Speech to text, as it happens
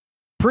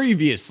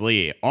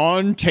Previously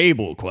on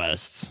Table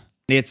Quests.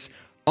 It's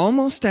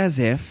almost as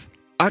if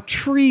a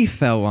tree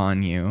fell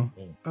on you.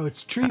 Oh,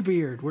 it's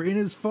Treebeard. We're in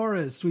his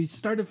forest. We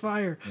started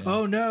fire. Yeah.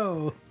 Oh,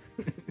 no.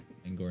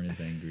 And Gorn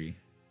is angry.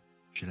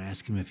 Should I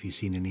ask him if he's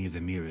seen any of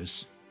the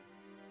mirrors?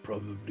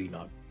 Probably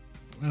not.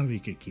 Well, we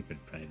could keep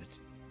it private.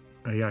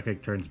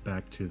 Yakik turns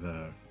back to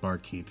the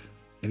barkeep.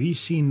 Have you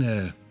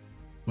seen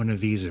one of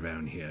these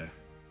around here?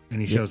 And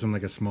he shows him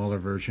like a smaller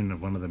version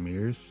of one of the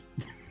mirrors.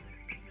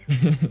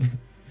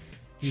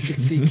 You can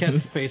see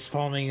Kev face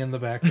palming in the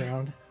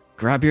background.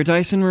 Grab your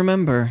dice and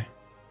remember,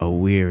 a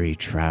weary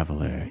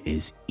traveler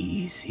is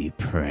easy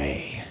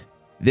prey.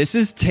 This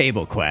is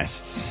Table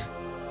Quests.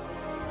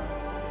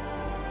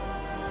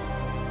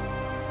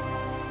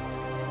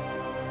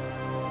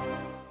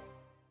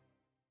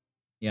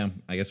 Yeah,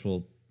 I guess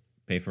we'll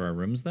pay for our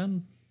rooms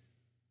then?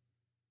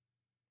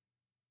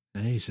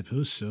 I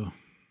suppose so.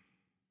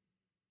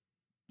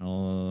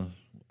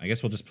 I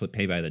guess we'll just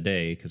pay by the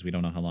day because we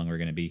don't know how long we're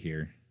going to be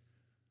here.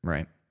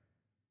 Right.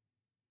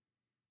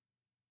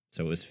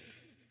 So it was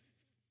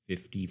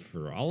 50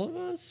 for all of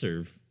us,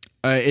 or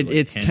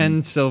it's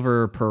 10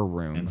 silver per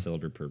room. 10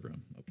 silver per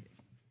room. Okay,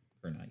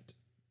 per night.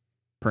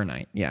 Per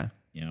night, yeah.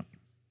 Yeah.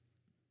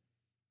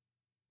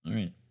 All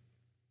right.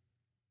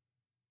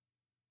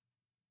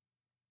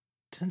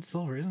 10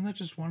 silver, isn't that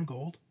just 1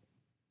 gold?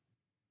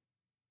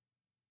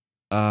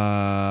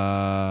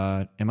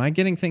 Am I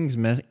getting things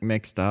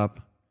mixed up?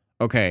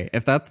 Okay,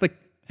 if that's the...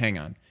 Hang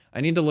on. I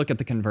need to look at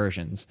the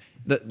conversions.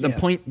 The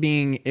point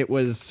being, it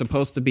was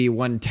supposed to be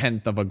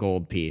 1/10 of a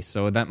gold piece,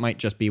 so that might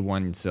just be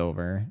 1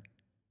 silver.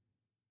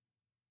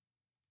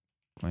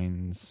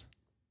 Coins.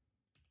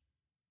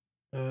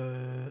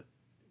 Yeah,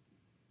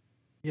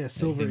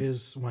 silver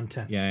is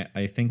 1/10. Yeah,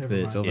 I think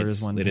that silver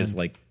is 1/10. It is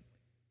like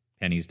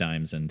pennies,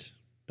 dimes, and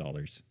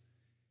dollars.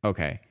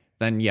 Okay,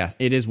 then yes,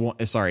 it is.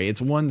 Sorry,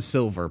 it's 1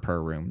 silver per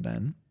room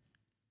then.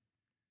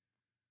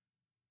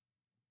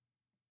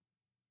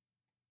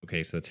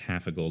 Okay, so that's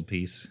half a gold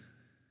piece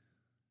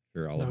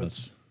for all of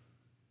us.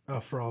 Oh,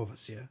 for all of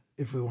us, yeah.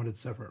 If we wanted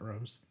separate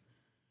rooms.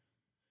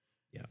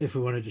 Yeah. If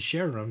we wanted to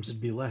share rooms,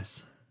 it'd be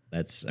less.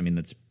 That's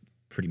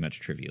pretty much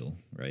trivial,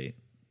 right?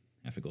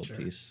 Half a gold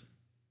piece.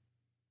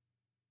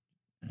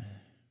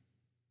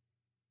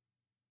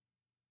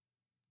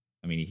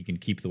 I mean, he can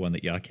keep the one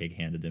that Yakeg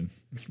handed him.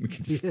 We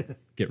can just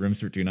get rooms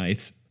for 2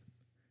 nights.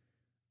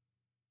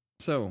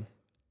 So,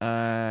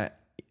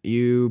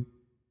 you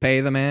pay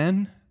the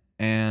man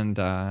and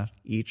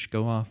each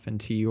go off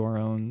into your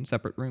own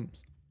separate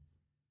rooms.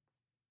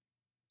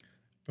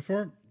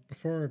 Before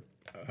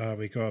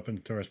we go up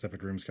into our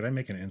separate rooms, could I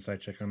make an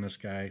insight check on this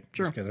guy?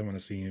 Sure. Just because I want to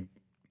see him.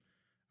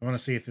 I want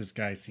to see if this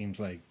guy seems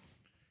like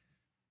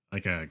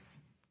a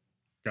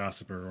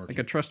gossiper or like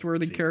a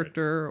trustworthy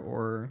character,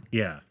 or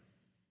yeah.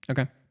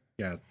 Okay.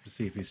 Yeah, to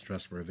see if he's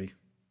trustworthy.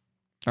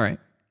 All right.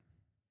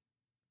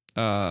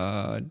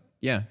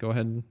 Yeah, go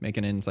ahead and make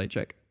an insight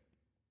check.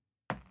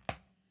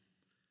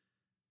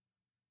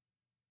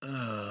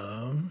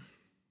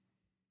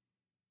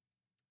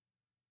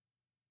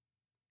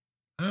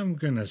 I'm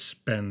gonna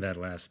spend that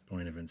last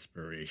point of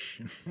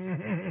inspiration.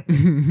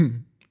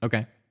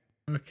 Okay.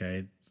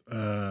 Okay.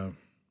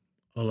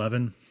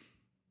 11.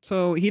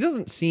 So he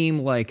doesn't seem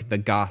like the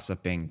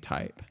gossiping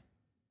type.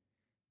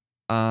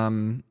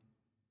 There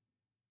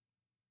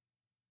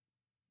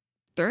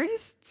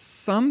is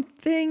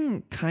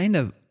something kind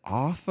of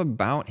off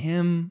about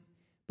him,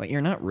 but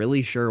you're not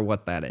really sure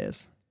what that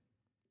is.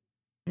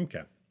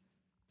 Okay.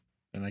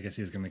 Then I guess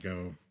he's gonna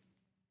go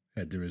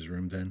head to his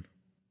room then.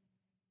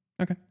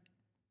 Okay.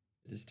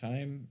 It is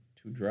time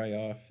to dry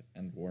off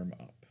and warm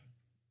up.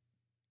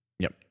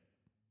 Yep.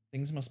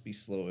 Things must be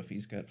slow if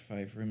he's got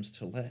 5 rooms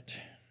to let.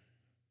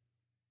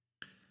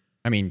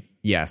 I mean,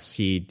 yes,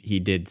 he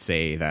did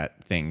say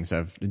that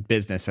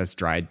business has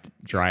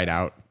dried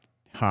out,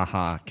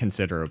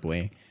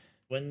 considerably.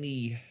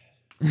 We're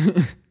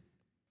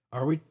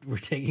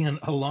taking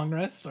a long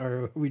rest,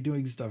 or are we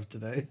doing stuff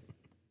today?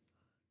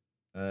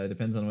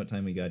 Depends on what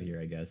time we got here,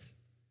 I guess.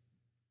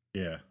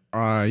 Yeah.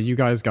 You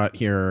guys got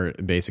here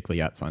basically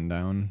at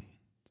sundown.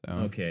 So.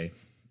 Okay.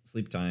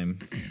 Sleep time.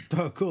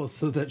 Oh, cool.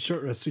 So that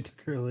short rest we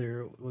took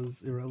earlier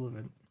was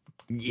irrelevant.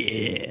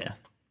 Yeah.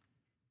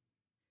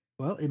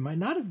 Well, it might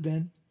not have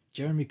been.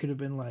 Jeremy could have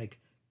been like,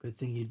 good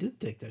thing you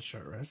did take that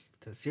short rest,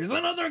 because here's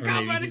another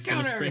combat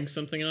encounter. Spring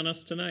something on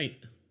us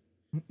tonight.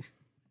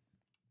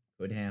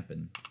 Could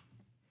happen.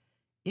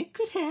 It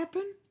could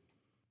happen.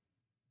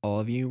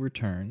 All of you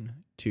return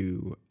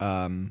to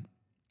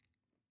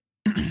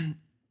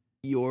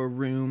your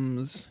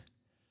rooms.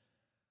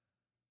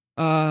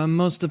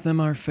 Most of them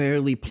are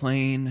fairly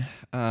plain.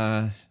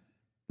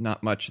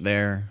 Not much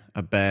there.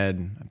 A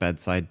bed, a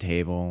bedside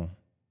table.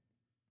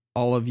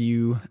 All of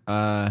you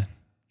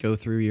go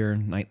through your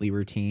nightly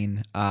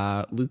routine.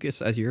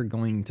 Lucas, as you're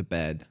going to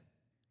bed,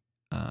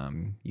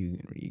 you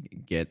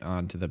get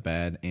onto the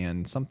bed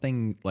and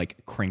something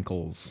like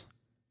crinkles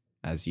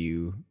as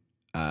you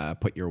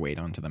put your weight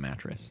onto the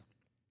mattress.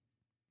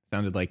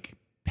 Sounded like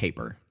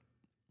paper.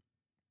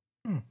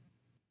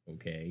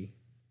 Okay.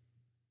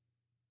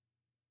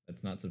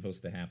 That's not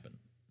supposed to happen.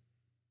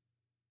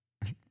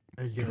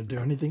 Are you gonna do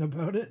anything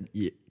about it?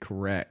 Yeah,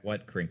 correct.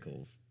 What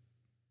crinkles?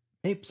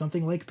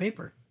 Something like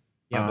paper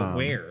Yeah, but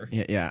where?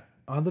 Yeah.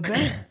 on the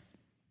bed.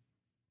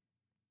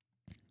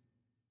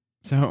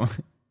 So,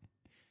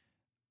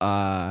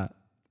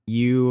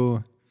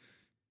 you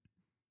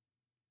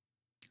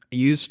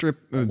strip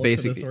Look for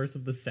basically. the source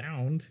of the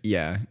sound.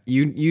 Yeah,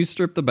 you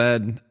strip the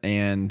bed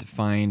and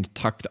find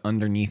tucked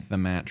underneath the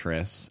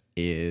mattress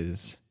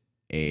is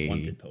a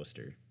Wanted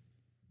poster.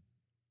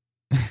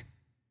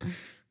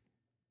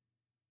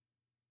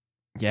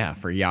 yeah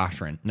for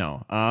Yashrin.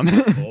 No,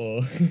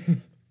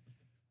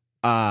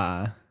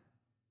 Oh.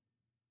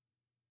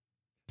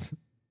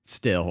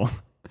 still,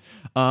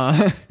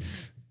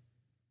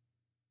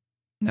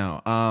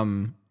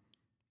 no,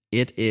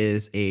 it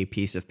is a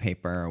piece of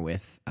paper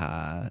with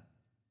the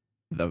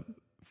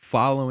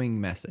following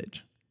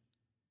message.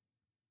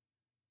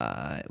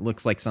 It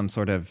looks like some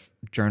sort of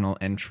journal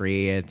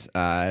entry. It's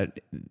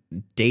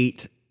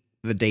date.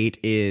 The date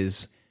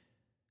is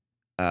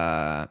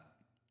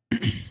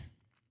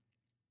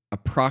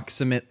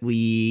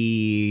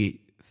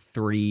approximately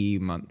 3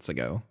 months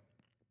ago.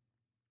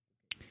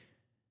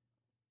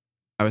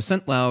 I was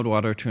sent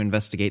Loudwater to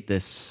investigate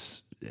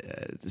this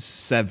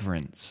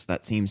severance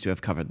that seems to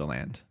have covered the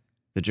land.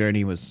 The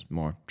journey was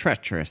more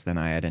treacherous than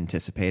I had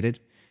anticipated.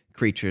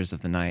 Creatures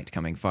of the night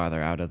coming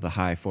farther out of the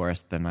high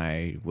forest than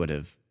I would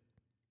have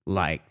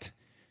liked.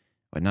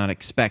 I would not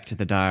expect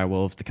the dire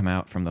wolves to come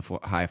out from the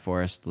high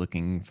forest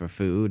looking for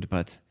food,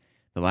 but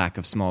the lack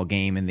of small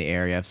game in the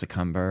area of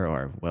Succumber,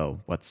 or,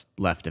 well, what's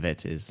left of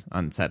it, is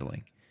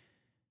unsettling.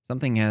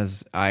 Something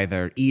has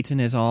either eaten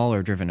it all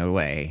or driven it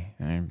away,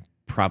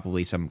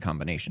 probably some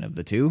combination of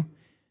the two.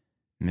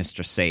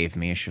 Mistress, save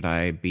me should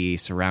I be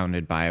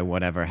surrounded by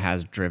whatever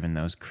has driven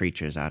those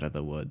creatures out of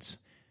the woods.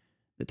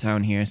 The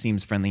town here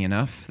seems friendly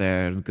enough.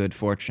 Their good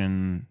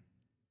fortune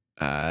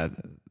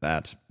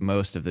that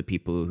most of the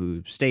people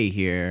who stay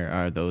here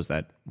are those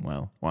that,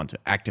 well, want to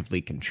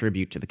actively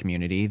contribute to the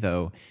community,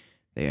 though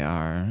they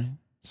are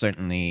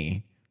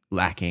certainly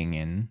lacking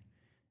in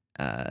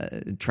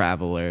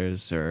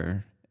travelers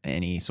or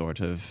any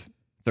sort of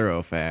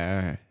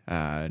thoroughfare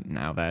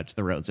now that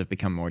the roads have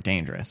become more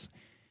dangerous.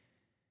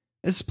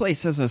 This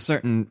place has a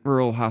certain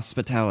rural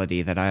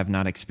hospitality that I have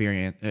not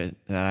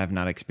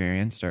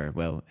experienced, or,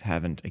 well,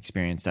 haven't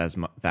experienced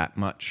that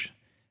much,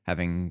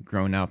 having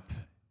grown up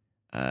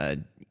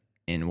in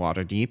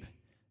Waterdeep.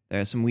 There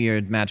are some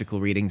weird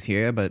magical readings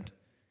here, but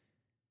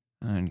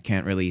I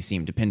can't really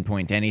seem to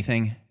pinpoint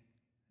anything.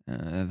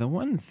 The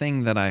one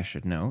thing that I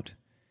should note,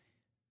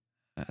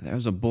 there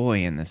was a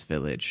boy in this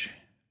village.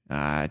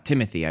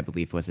 Timothy, I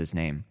believe, was his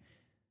name.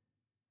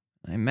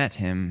 I met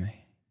him.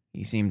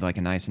 He seemed like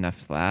a nice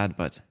enough lad,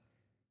 but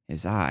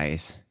his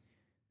eyes,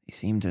 they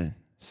seemed to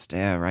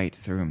stare right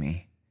through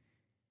me.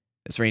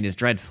 This rain is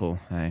dreadful.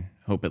 I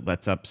hope it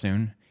lets up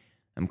soon.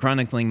 I'm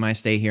chronicling my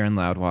stay here in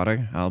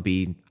Loudwater. I'll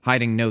be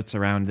hiding notes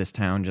around this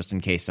town just in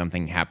case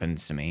something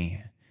happens to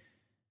me.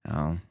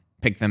 I'll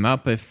pick them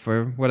up if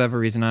for whatever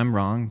reason I'm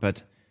wrong,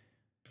 but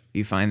if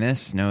you find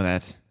this, know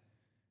that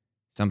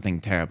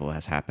something terrible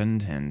has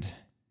happened, and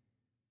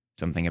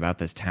something about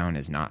this town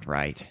is not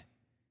right.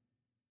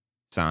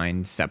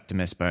 Signed,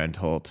 Septimus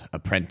Burnholt,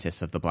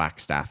 apprentice of the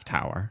Blackstaff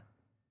Tower.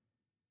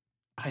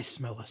 I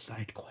smell a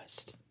side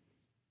quest.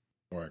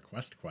 Or a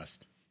quest.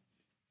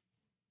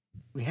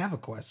 We have a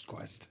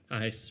quest.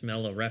 I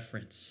smell a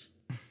reference.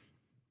 It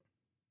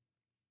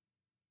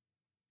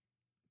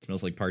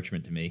smells like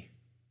parchment to me.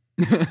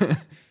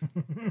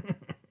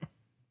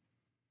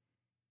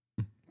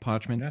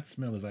 Parchment. That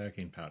smell is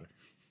iocane powder.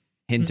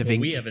 Hint of Well,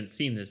 ink. we haven't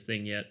seen this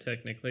thing yet,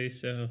 technically,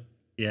 so...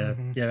 Yeah,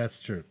 yeah,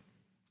 that's true.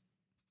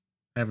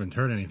 I haven't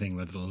heard anything,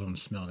 let alone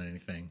smelled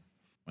anything.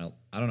 Well,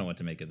 I don't know what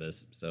to make of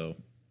this, so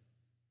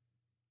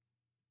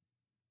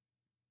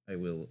I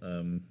will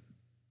let's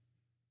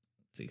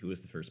see, who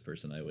is the first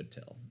person I would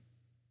tell?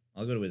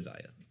 I'll go to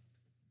Isaiah.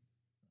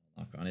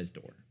 Knock on his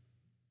door.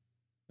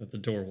 The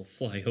door will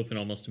fly open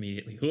almost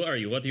immediately. Who are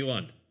you? What do you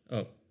want?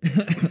 Oh.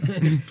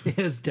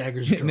 His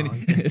dagger's And then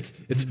drawn. it's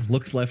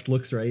looks left,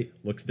 looks right,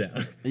 looks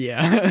down.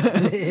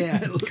 Yeah.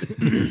 Yeah.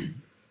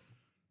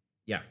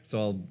 Yeah,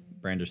 so I'll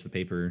brandish the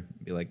paper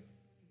and be like,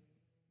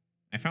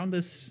 I found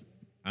this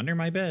under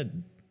my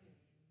bed.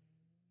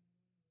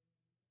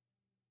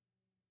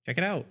 Check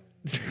it out.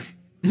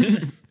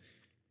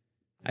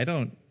 I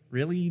don't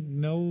really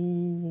know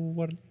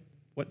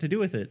what to do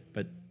with it,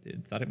 but I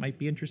thought it might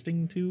be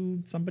interesting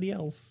to somebody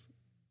else.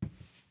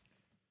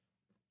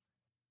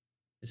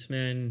 This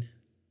man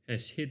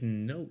has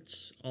hidden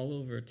notes all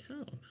over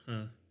town,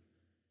 huh?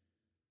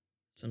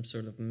 Some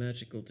sort of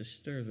magical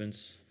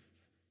disturbance.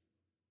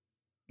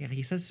 Yeah,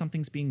 he says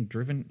something's being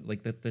driven,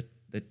 like that the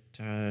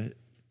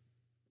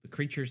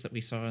creatures that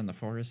we saw in the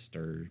forest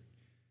are.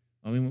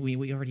 I mean,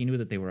 we already knew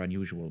that they were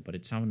unusual, but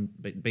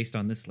based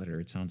on this letter,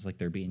 it sounds like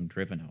they're being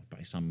driven out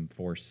by some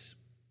force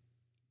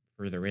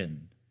further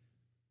in.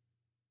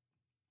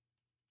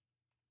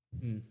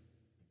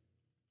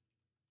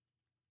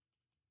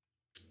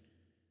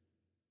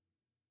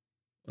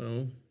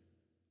 Well,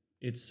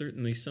 it's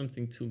certainly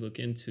something to look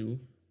into.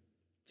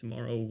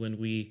 Tomorrow, when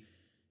we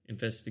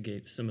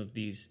investigate some of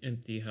these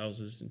empty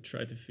houses and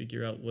try to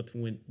figure out what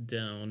went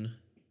down.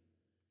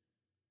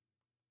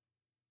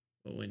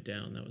 What went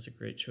down, that was a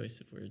great choice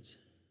of words.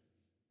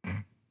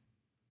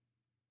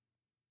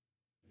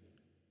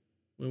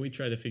 When we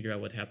try to figure out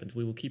what happened,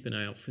 we will keep an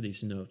eye out for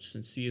these notes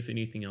and see if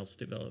anything else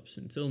develops.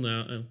 Until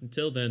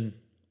then,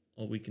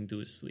 all we can do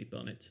is sleep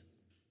on it.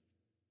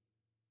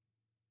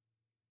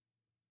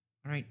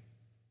 All right.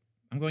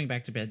 I'm going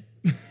back to bed.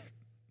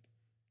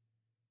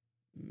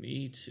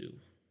 Me too.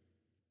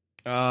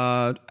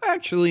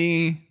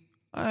 Actually,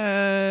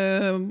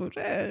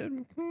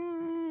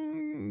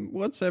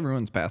 what's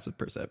everyone's passive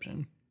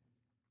perception?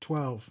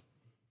 12.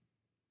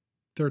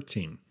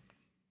 13.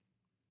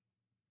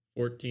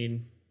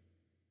 14.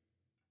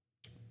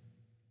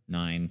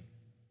 9.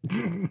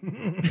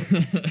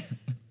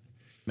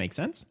 Makes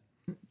sense.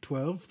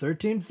 12,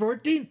 13,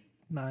 14,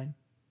 9.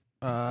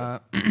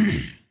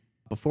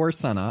 Before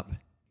sunup,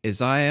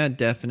 Isaiah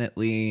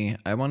definitely,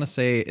 I want to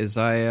say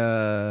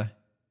Isaiah,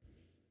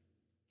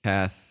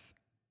 Kath,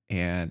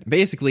 and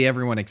basically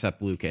everyone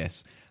except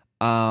Lucas.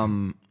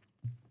 You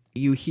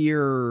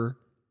hear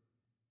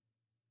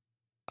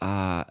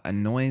a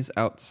noise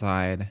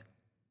outside,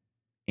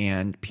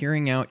 and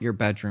peering out your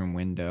bedroom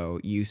window,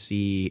 you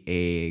see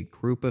a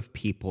group of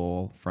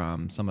people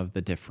from some of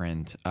the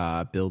different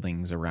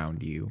buildings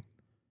around you,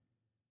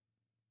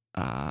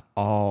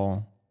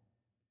 all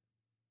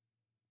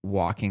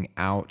walking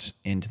out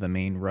into the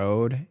main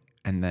road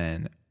and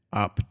then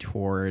up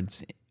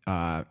towards,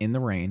 in the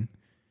rain,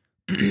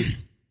 and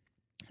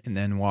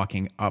then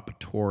walking up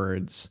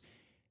towards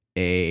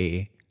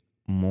a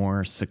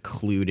more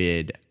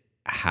secluded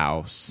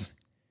house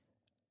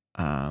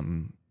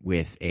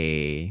with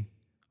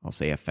I'll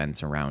say a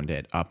fence around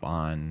it up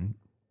on,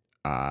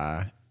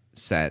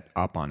 set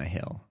up on a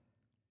hill.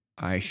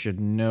 I should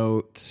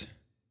note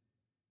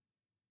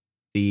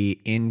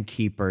the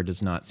innkeeper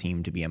does not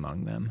seem to be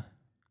among them.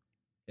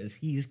 Because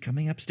he's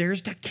coming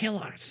upstairs to kill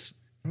us.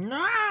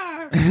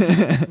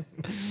 The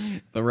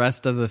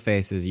rest of the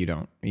faces you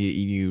don't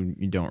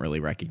really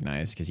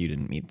recognize because you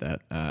didn't meet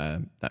that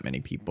many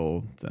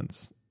people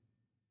since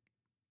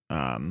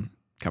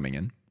coming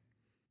in.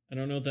 I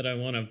don't know that I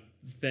want to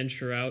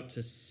venture out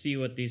to see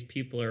what these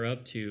people are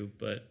up to,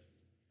 but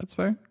That's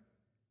fair.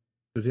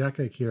 Does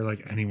Yakek hear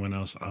like anyone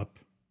else up?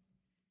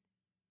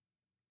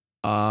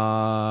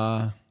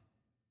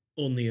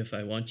 only if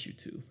I want you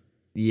to.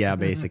 Yeah,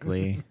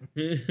 basically.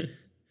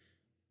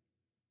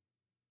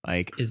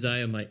 Like,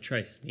 Isaiah might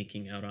try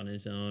sneaking out on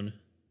his own.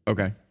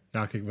 okay.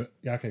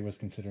 Yakek was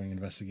considering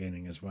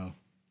investigating as well.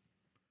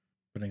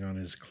 Putting on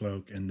his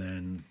cloak and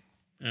then...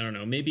 I don't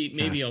know.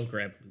 Maybe I'll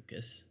grab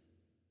Lucas.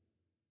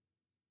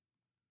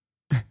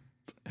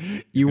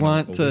 You Gonna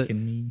want to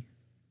awaken me?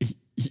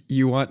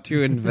 you want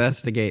to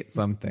investigate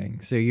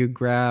something, so you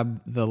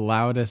grab the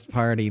loudest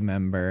party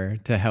member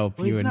to help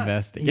Well, you he's not-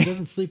 investigate. He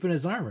doesn't sleep in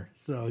his armor,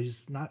 so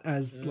he's not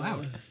as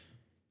loud.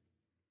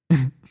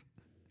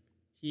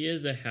 He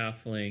is a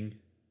halfling.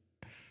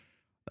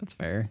 That's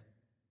fair.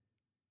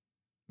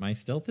 My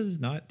stealth is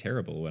not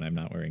terrible when I'm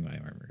not wearing my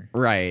armor.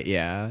 Right,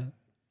 yeah.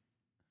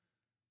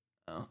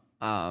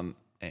 Oh,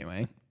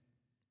 anyway.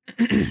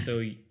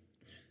 So,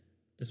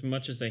 as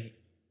much as I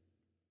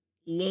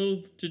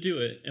loathe to do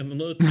it,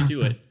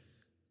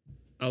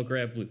 I'll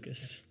grab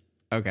Lucas.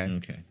 Okay.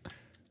 Okay.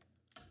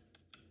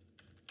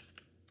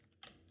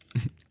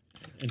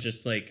 And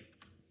just like,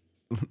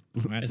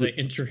 as I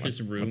enter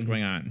his room, What's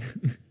going on?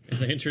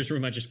 as I enter his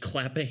room, I just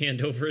clap a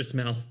hand over his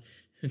mouth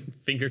and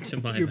finger to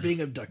my You're mouth.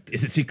 being abducted.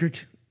 Is it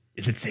secret?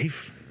 Is it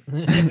safe?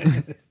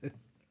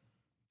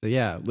 So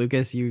yeah,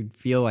 Lucas, you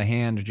feel a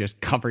hand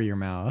just cover your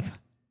mouth.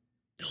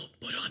 Don't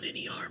put on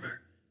any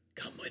armor.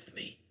 Come with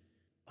me.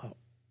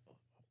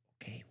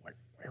 Okay, where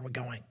are we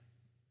going?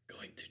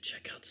 Going to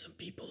check out some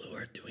people who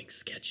are doing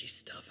sketchy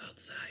stuff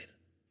outside.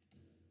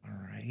 All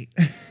right.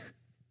 You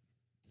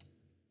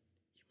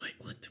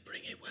might want to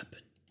bring a weapon.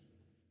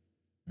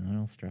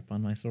 I'll strap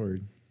on my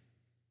sword.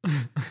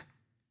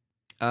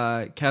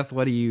 Kath,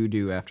 what do you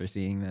do after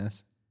seeing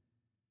this?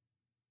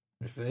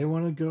 If they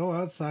want to go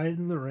outside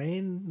in the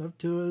rain up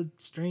to a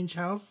strange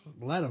house,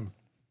 let them.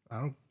 I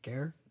don't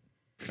care.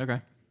 Okay.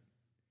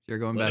 You're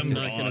going back I'm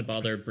to... not going to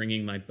bother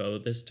bringing my bow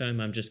this time.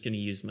 I'm just going to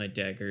use my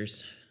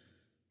daggers.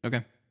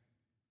 Okay.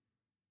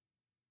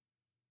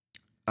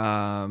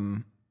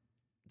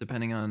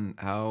 Depending on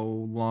how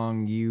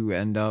long you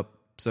end up...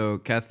 So,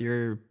 Kath,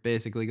 you're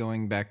basically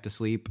going back to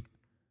sleep.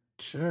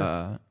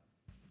 Sure.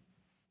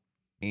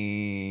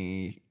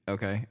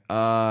 Okay.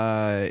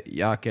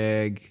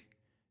 Yakeg,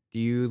 do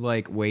you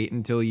like wait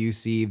until you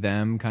see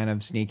them kind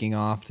of sneaking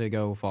off to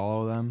go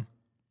follow them?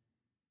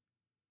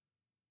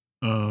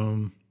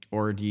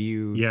 Or do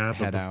you Yeah,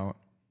 head but out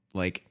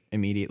like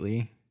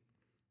immediately?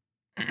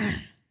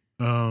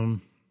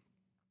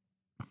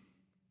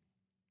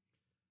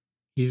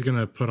 He's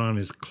gonna put on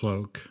his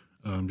cloak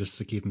just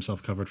to keep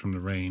himself covered from the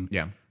rain.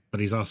 Yeah.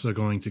 But he's also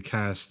going to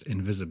cast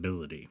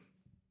invisibility.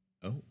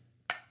 Oh.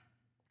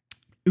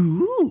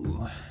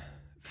 Ooh,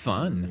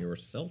 fun.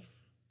 Yourself,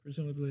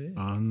 presumably.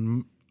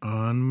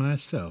 On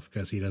myself,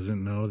 because he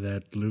doesn't know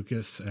that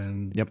Lucas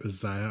and Yep.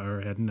 Isaiah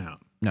are heading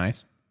out.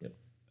 Nice. Yep.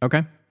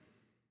 Okay.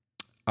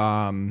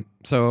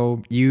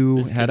 So you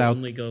This head could out.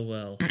 only go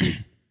well.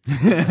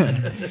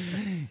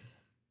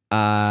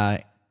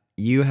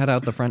 You head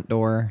out the front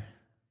door.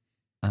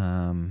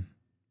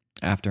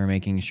 After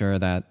making sure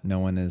that no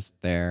one is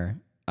there,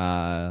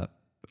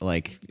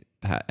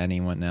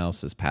 anyone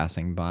else is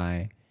passing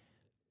by,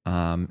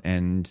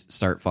 and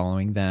start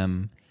following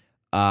them.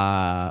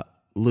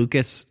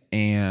 Lucas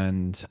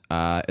and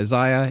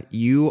Isaiah,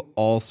 you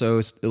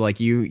also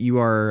you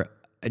are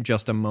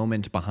just a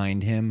moment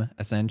behind him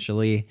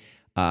essentially,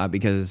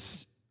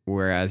 because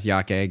whereas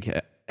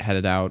Yakeg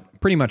headed out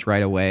pretty much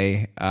right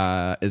away,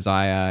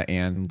 Isaiah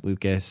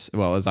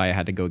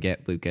had to go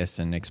get Lucas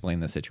and explain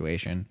the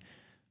situation.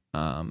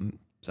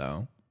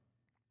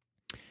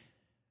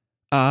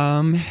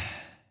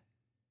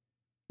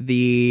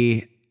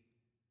 The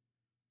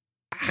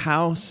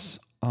house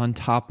on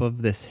top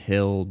of this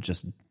hill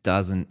just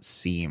doesn't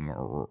seem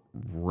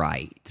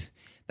right.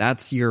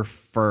 That's your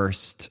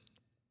first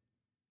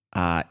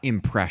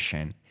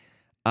impression.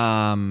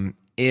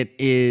 It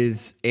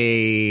is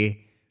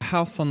a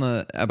house on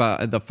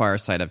the far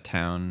side of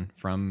town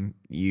from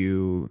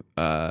you,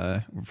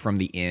 from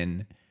the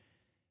inn.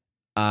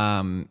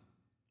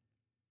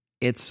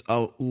 It's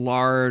a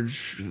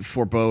large,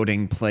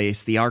 foreboding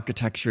place. The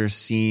architecture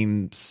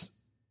seems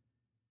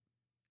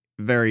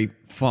very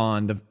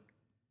fond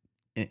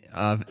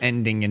of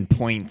ending in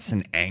points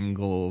and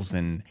angles,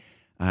 and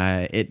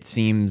it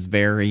seems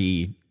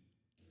very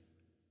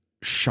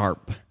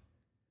sharp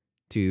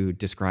to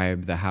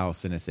describe the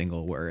house in a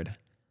single word.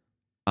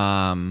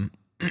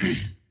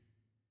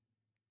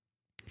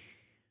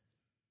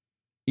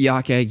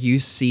 Yakeg, you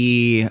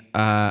see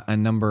a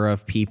number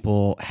of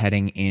people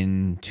heading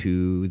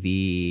into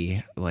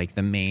the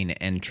main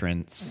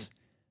entrance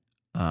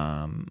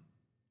of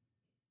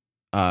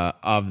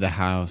the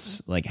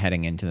house,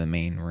 heading into the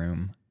main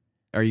room.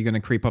 Are you going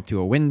to creep up to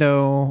a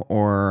window,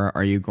 or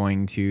are you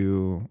going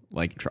to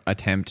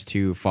attempt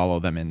to follow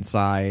them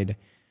inside?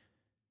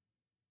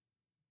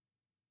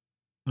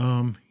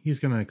 He's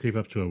gonna creep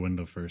up to a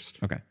window first.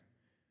 Okay.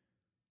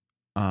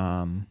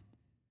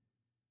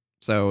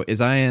 So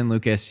Isaiah and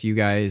Lucas, you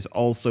guys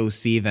also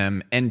see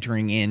them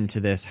entering into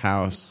this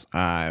house.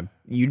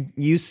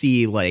 You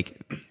see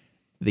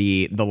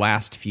the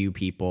last few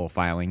people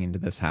filing into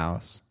this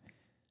house.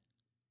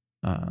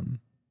 I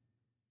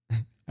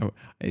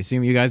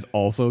assume you guys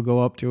also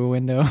go up to a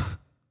window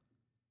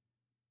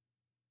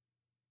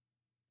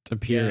to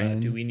peer in.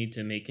 Do we need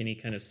to make any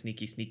kind of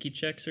sneaky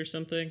checks or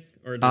something?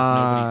 Or does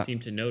nobody seem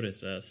to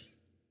notice us?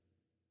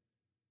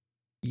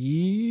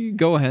 You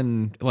go ahead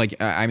and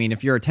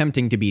if you're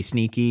attempting to be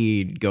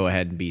sneaky, go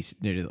ahead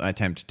and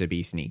attempt to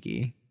be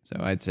sneaky. So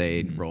I'd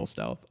say roll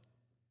stealth.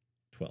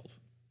 12.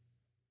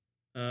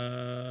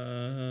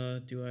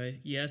 Do I?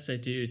 Yes, I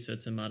do. So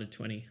it's a modded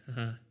 20.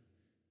 Haha.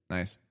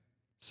 Nice.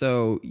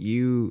 So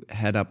you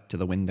head up to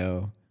the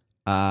window,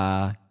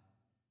 and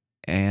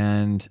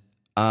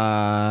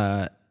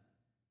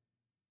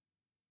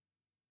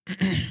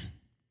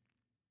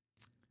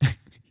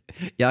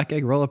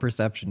Yakeg, roll a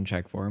perception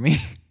check for me.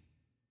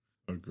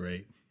 Oh,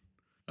 great.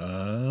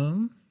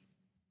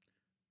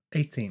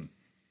 18.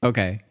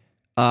 Okay.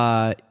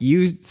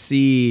 You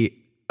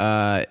see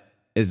Isaiah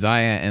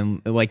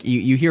and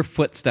you hear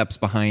footsteps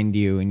behind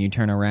you, and you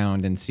turn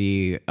around and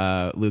see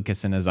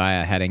Lucas and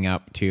Isaiah heading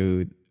up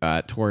to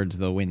towards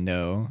the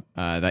window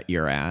that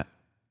you're at.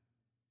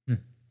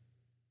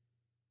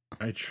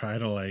 I try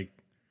to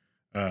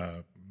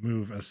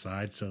move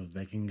aside so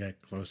they can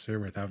get closer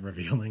without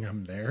revealing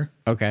I'm there.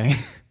 Okay.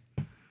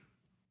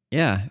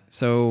 Yeah.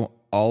 So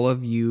all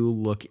of you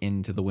look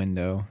into the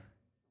window,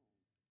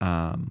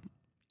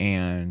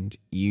 and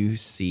you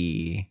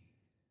see.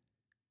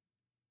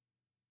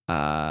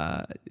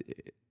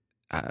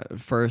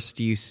 First,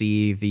 you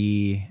see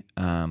the.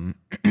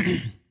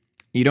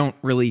 You don't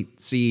really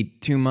see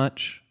too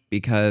much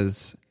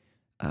because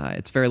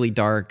it's fairly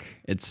dark.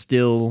 It's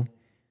still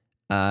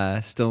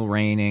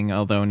raining,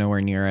 although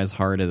nowhere near as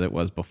hard as it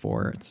was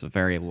before. It's a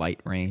very light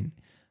rain,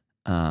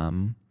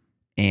 and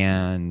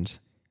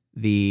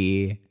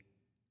the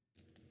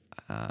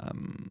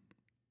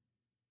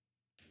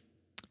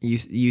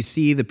you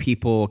see the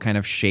people kind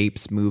of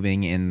shapes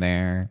moving in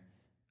there,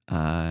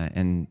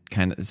 and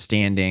kind of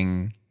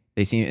standing.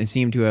 They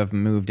seem to have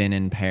moved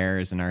in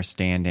pairs and are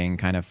standing,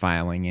 kind of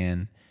filing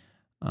in.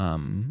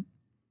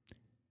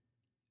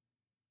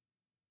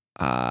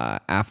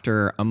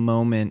 After a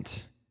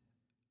moment,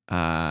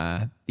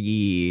 there's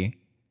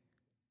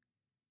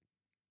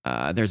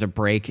a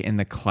break in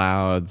the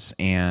clouds,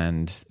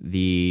 and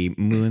the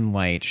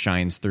moonlight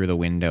shines through the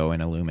window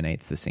and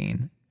illuminates the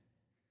scene.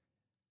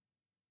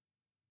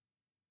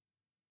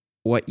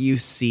 What you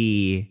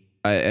see,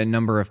 a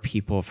number of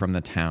people from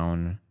the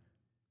town,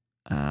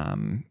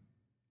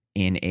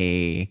 in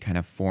a kind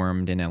of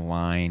formed in a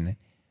line,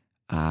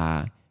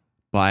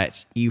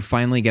 but you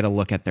finally get a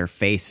look at their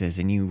faces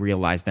and you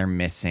realize they're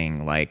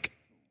missing like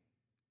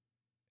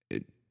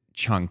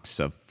chunks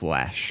of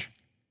flesh.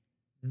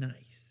 Nice.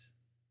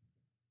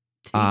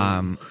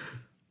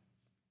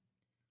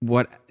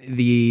 What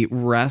the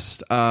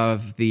rest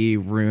of the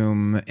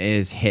room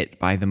is hit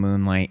by the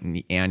moonlight,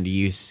 and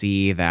you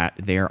see that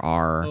there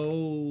are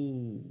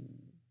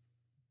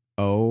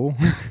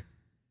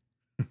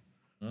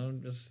I'm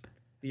just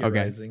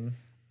theorizing.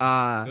 Go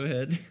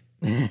ahead.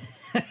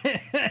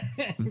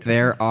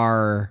 there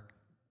are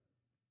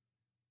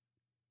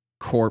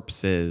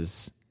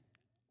corpses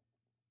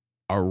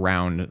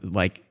around,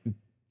 like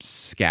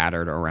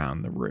scattered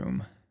around the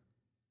room.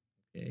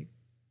 Okay.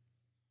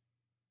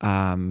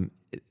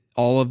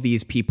 All of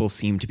these people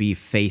seem to be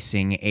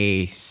facing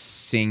a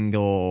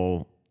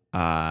single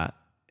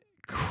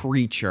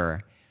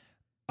creature.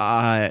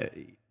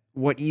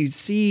 What you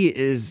see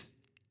is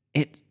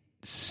it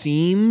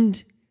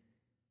seemed.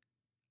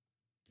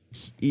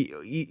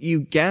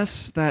 You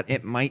guess that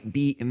it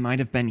might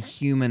have been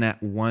human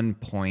at one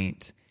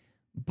point,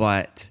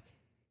 but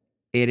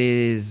it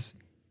is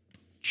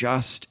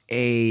just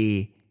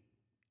a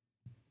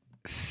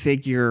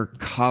figure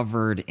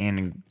covered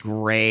in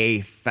gray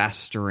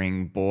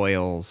festering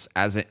boils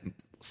as it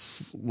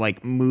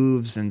like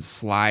moves and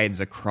slides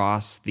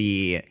across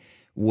the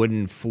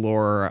wooden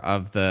floor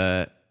of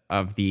the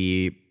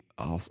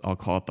I'll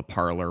call it the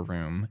parlor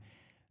room.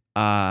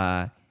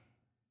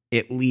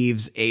 It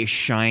leaves a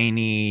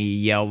shiny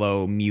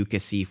yellow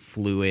mucousy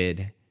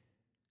fluid.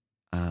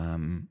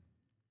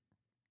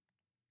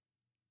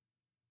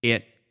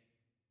 It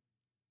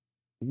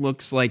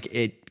looks like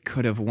it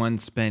could have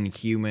once been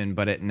human,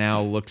 but it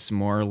now looks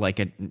more like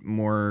a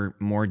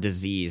more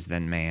disease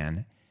than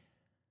man.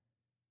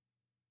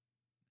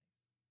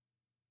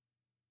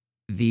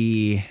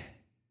 The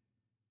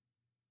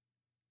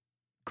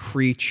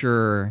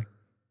creature,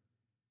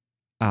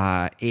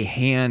 a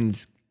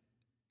hand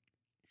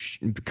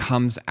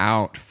comes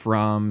out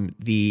from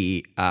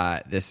the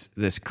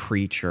this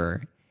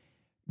creature,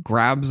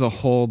 grabs a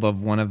hold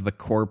of one of the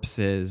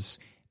corpses,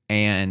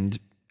 and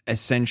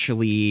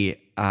essentially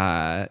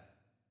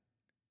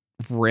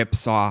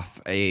rips off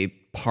a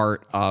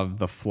part of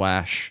the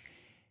flesh,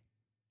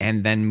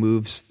 and then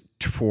moves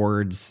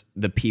towards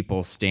the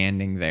people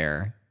standing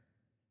there.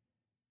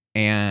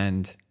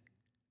 And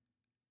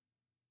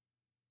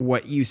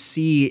what you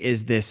see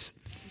is this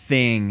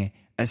thing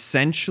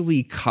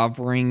essentially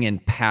covering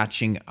and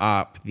patching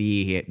up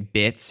the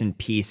bits and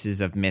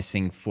pieces of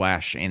missing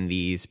flesh in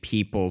these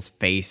people's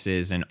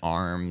faces and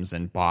arms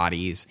and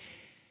bodies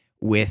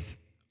with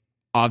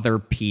other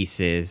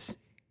pieces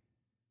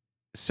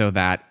so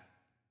that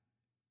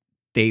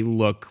they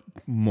look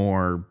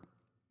more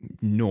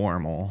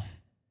normal.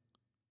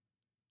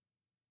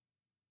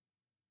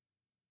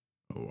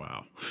 Oh,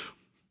 wow.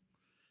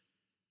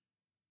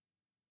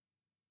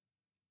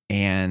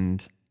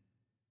 And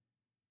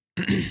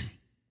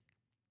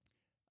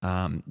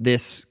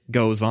this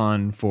goes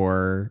on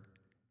for,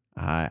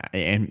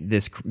 and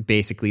this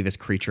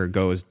creature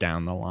goes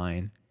down the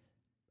line.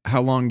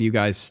 How long do you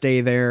guys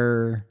stay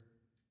there?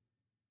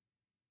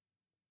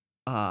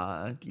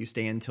 Do you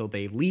stay until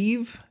they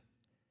leave?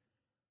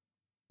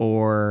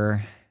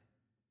 Or,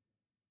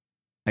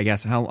 I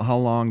guess, how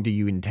long do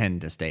you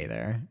intend to stay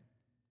there?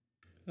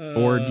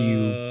 Or do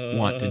you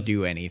want to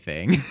do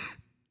anything?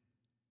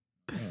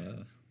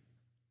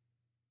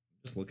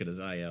 Just look at his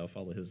eye out,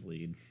 follow his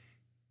lead.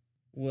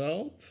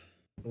 Well,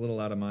 A little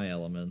out of my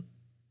element.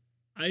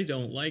 I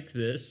don't like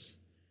this.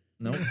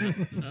 Nope.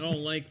 I don't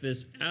like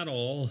this at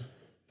all.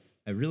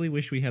 I really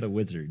wish we had a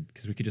wizard,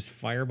 because we could just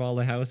fireball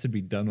the house and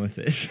be done with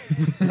it.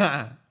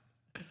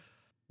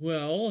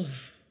 Well,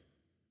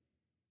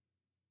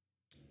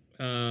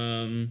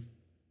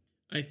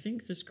 I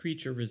think this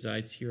creature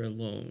resides here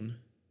alone.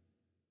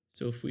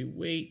 So if we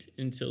wait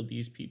until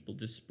these people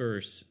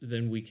disperse,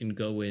 then we can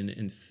go in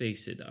and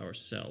face it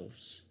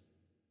ourselves.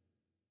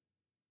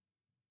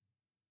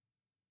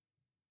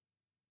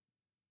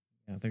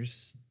 Yeah,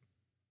 there's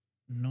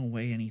no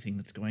way anything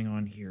that's going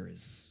on here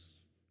is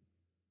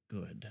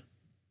good.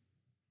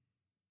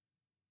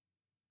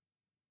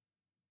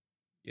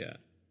 Yeah,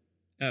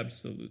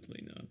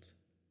 absolutely not.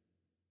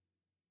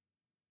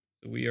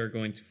 So we are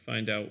going to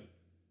find out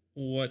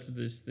what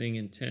this thing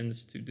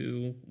intends to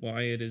do,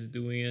 why it is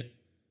doing it.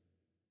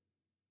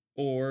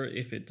 Or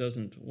if it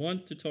doesn't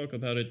want to talk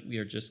about it, we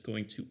are just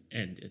going to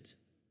end it.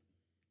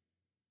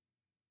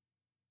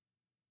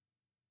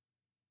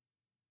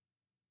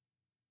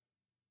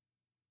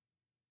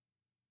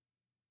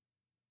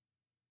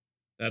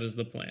 That is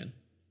the plan.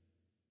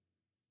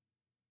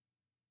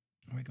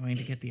 Are we going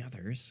to get the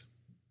others?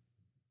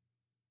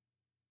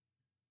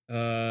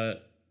 I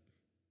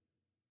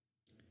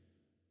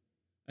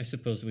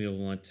suppose we'll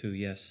want to,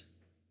 yes.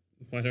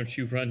 Why don't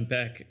you run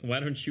back? Why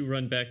don't you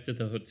run back to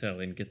the hotel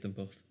and get them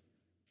both?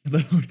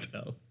 The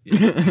hotel.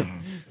 Yeah.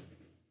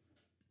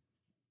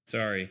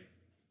 Sorry.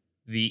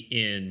 The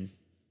inn.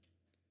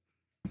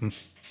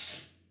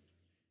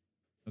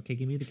 Okay,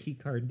 give me the key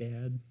card,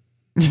 Dad.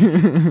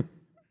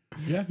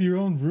 You have your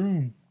own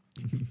room.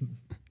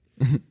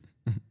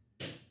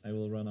 I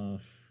will run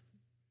off.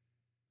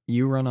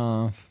 You run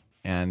off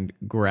and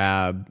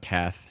grab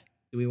Keth.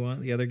 Do we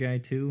want the other guy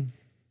too?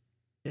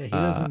 Yeah, he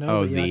doesn't know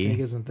oh, that Z. Yakig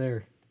isn't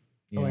there.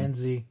 Oh, and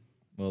Z.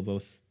 Well,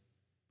 both.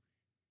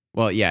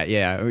 Well, yeah.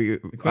 The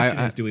question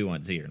is, do we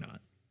want Z or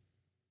not?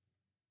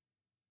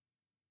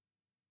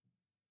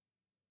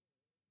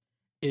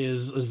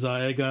 Is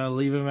Isaiah gonna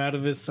leave him out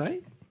of his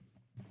sight?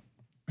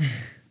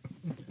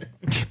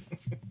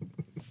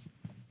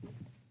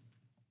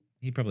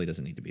 He probably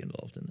doesn't need to be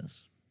involved in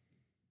this.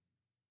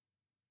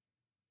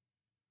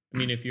 I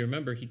mean, if you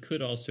remember, he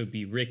could also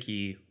be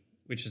Ricky,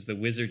 which is the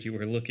wizard you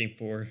were looking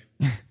for.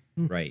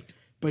 Right.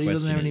 But he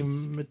doesn't have any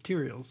Question is,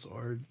 materials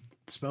or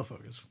spell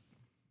focus.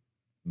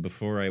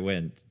 before I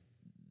went,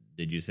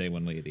 did you say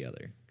one way or the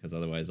other? Because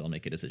otherwise I'll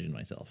make a decision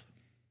myself.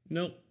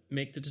 Nope,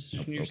 make the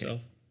decision Okay.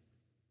 yourself.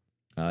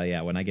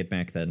 Yeah, when I get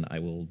back then, I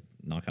will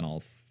knock on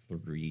all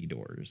 3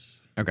 doors.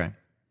 Okay.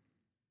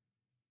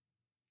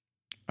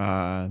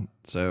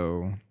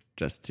 So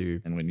just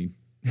to And when you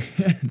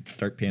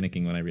start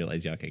panicking when I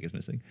realize Yakeg is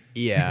missing.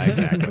 yeah,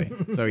 exactly.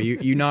 So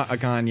you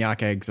knock on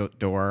Yakeg's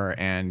door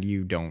and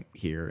you don't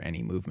hear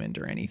any movement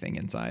or anything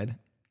inside.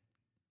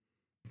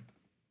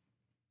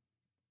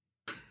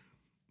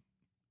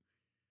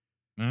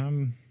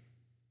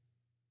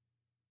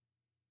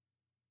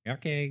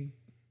 Yakeg.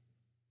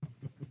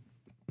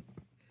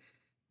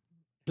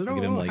 Hello, Look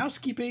at him, like-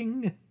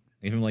 housekeeping.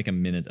 Give him like a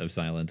minute of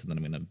silence, and then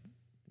I'm gonna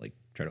like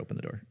try to open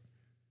the door.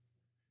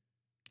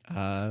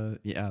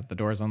 Yeah, the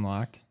door's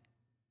unlocked.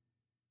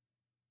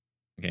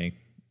 Okay.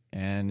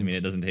 And I mean,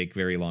 it doesn't take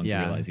very long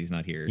Yeah. to realize he's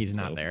not here. he's so-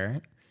 not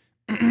there.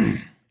 Yeah,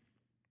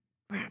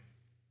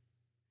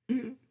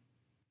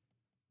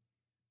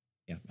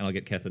 and I'll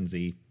get Keth and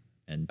Z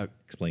and Okay.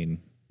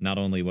 explain not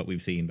only what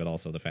we've seen, but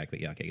also the fact that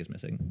Yakeg is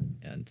missing,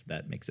 and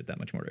that makes it that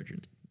much more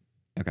urgent.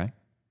 Okay.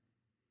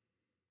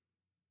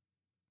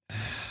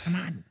 Come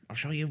on, I'll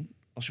show you.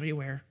 I'll show you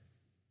where.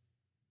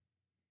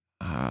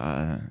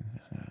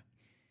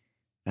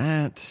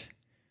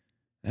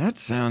 That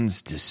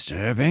sounds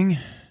disturbing.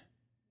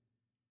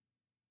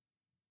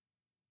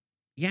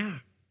 Yeah,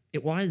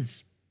 it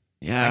was.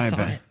 Yeah, I I saw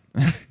bet.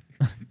 it.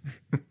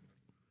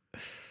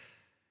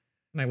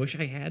 And I wish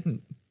I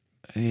hadn't.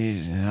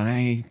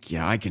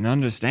 I can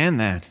understand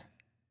that.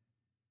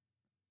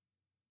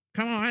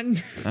 Come on.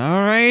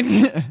 All right.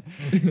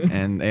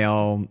 And they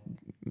all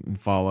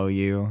follow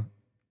you.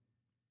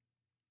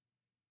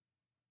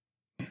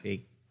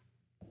 Hey,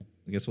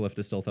 I guess we'll have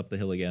to stealth up the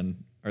hill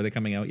again. Are they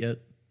coming out yet?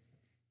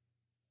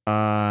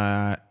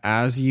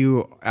 As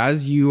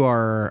you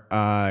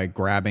are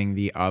grabbing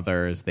the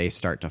others, they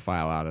start to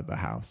file out of the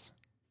house.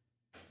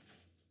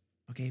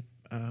 Okay,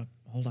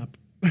 hold up.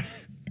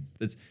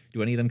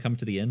 Do any of them come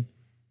to the inn?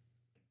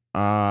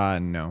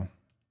 No.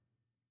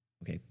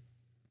 Okay.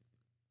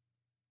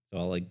 So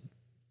I'll like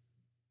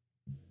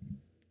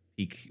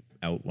peek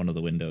out one of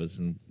the windows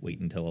and wait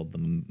until the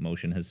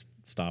motion has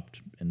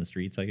stopped in the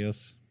streets, I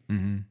guess.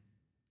 Mm-hmm.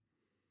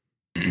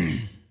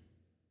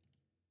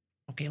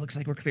 Okay, looks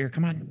like we're clear.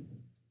 Come on.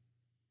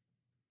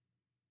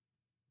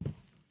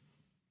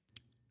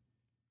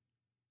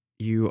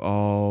 You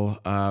all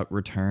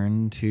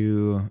return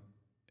to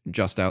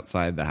just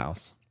outside the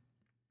house.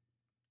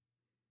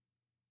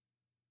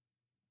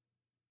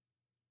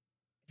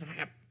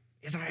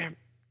 Isaiah,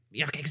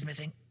 Yakeg's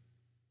missing.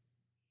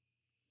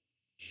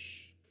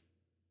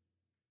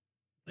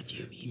 What do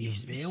you mean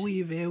He's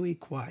very, very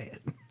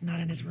quiet. Not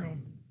in his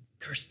room.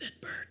 Curse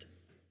that bird.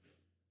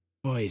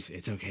 Boys,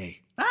 it's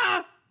okay.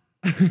 Ah!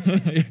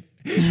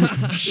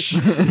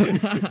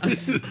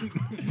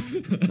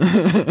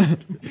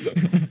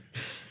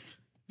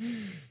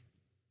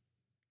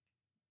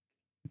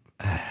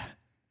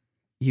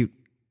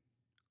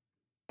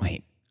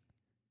 Wait.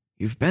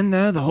 You've been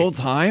there the whole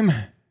time?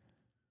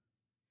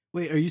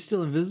 Wait, are you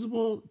still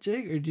invisible,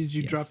 Jake, or did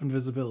you Yes. drop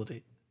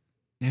invisibility?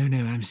 No,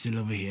 I'm still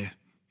over here.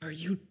 Are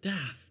you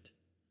daft?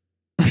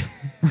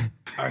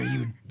 Are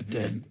you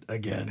dead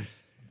again?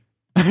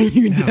 Are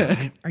you No,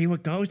 dead? Are you a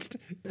ghost?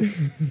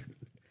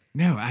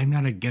 no, I'm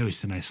not a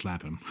ghost, and I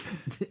slap him.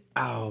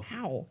 Ow.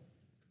 How?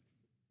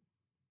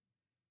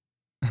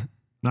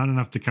 Not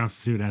enough to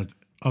constitute as.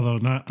 Although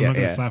I'm not going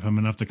to slap him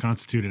enough to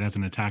constitute it as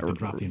an attack to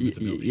drop the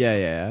invisibility.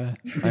 Yeah.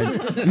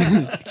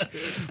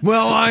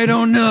 Well, I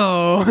don't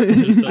know.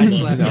 Just I a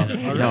slapped little him. bit.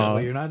 All right, No,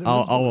 well, you're not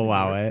I'll invisible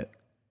allow anymore. it.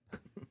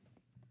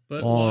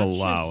 But I'll watch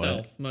allow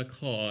yourself,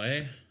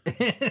 McCoy.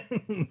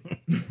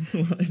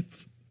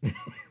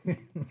 What?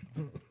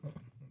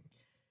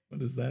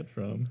 What is that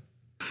from?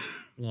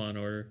 Law and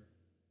Order.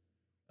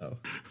 Oh.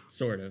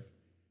 Sort of.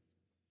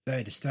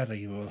 Sorry to startle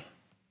you all.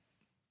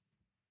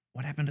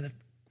 What happened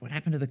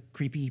to the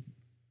creepy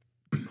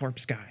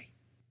corpse guy?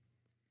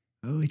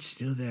 Oh, it's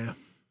still there.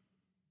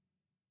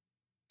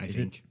 I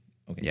think.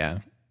 Okay. Yeah.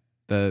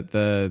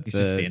 The He's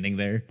just standing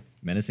there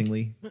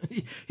menacingly.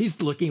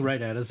 He's looking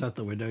right at us out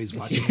the window. He's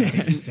watching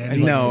us.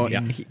 no,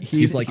 Yeah.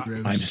 he's like,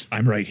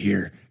 I'm right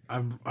here.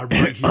 I'm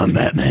right here. I'm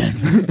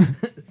Batman.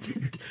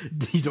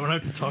 You don't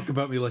have to talk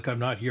about me like I'm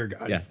not here,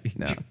 guys. Yeah.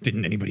 No.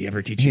 Didn't anybody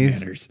ever teach you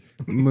He's- manners?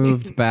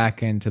 Moved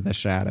back into the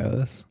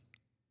shadows.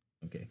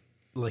 Okay.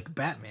 Like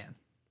Batman.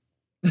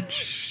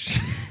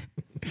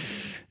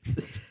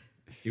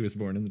 He was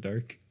born in the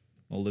dark,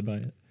 molded by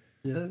it.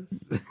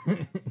 Yes.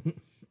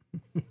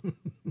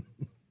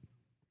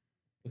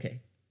 Okay.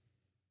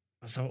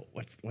 So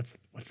what's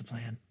the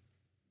plan?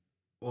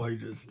 Why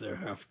does there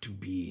have to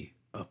be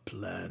a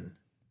plan?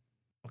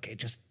 Okay,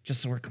 just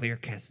so we're clear,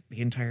 Kath, the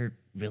entire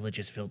village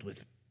is filled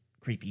with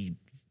creepy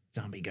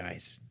zombie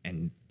guys,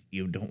 and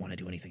you don't want to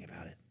do anything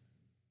about it.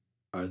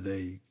 Are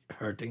they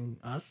hurting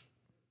us?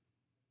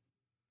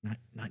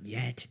 Not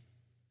yet.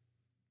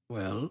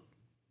 Well,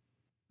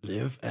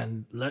 live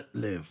and let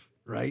live,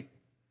 right?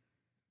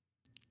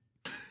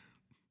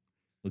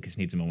 Lucas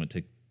needs a moment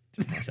to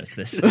process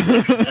this.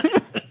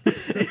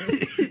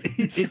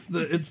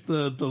 it's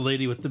the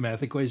lady with the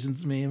math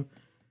equations meme.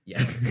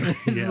 Yeah.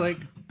 It's Yeah. like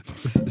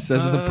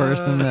Says the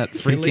person that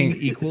Killing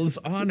freaking equals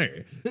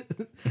honor.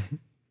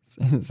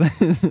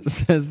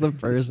 says the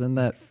person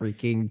that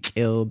freaking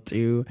killed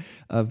two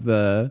of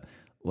the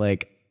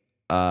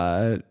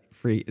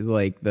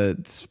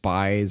the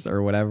spies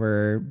or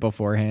whatever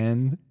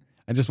beforehand.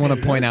 I just want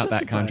to point out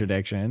that justified.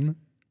 contradiction.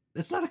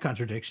 it's not a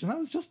contradiction. That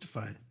was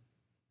justified.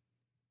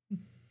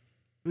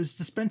 It was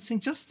dispensing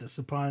justice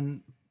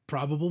upon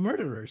probable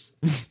murderers.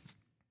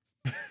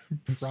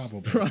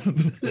 Probably.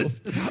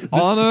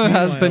 Honor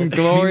has been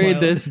glory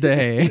meanwhile- this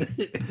day.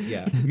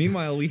 Yeah.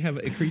 Meanwhile, we have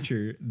a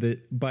creature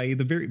that by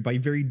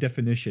very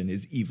definition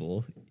is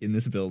evil in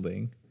this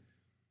building.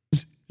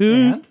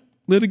 And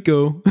Let it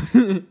go.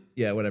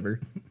 Yeah, whatever.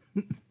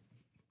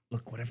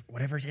 Look,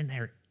 whatever's in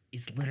there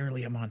is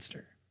literally a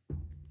monster.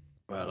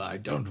 well, I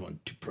don't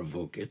want to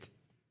provoke it.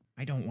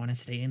 I don't want to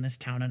stay in this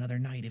town another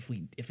night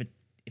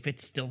if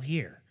it's still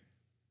here.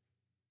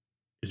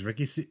 Is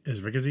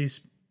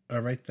Rickazy's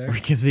right there?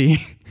 Rickety.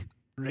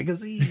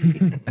 Rigazy.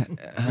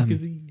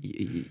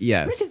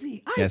 Yes.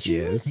 Rigazy, I Yes, he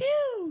choose is.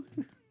 you.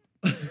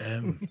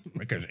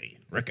 Ricochet.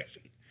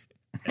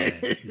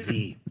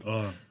 Z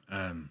or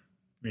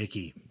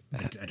Ricky.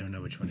 I don't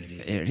know which one it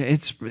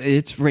is.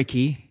 It's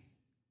Ricky.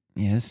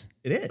 Yes.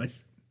 It is. But-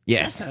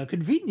 Yes. How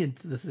convenient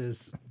this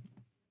is.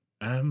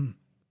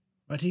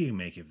 What do you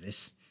make of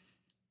this?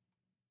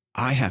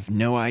 I have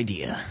no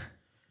idea.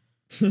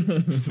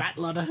 Fat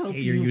lot of help.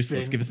 Hey, you're you've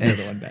useless. been. Give us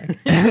another one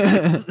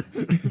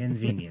back.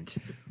 Convenient.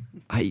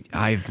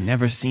 I've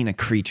never seen a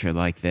creature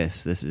like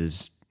this. This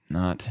is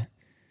not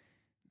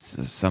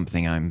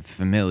something I'm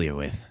familiar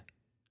with.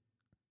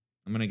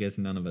 I'm gonna guess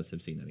none of us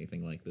have seen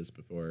anything like this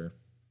before.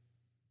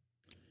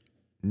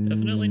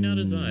 Definitely not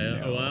Isaiah.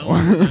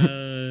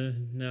 No.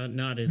 Well,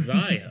 not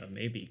Isaiah.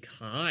 Maybe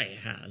Kai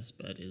has,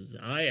 but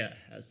Isaiah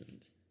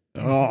hasn't.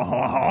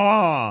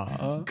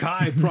 Oh.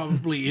 Kai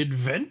probably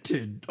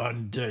invented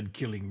undead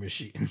killing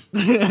machines.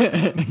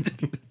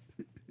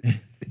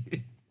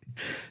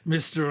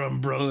 Mr.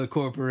 Umbrella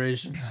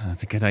Corporation.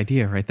 That's a good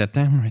idea. Write that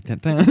down. Write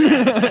that down.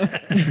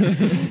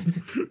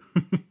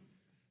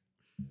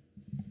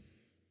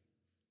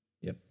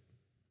 Yep.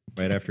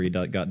 Right after he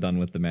got done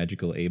with the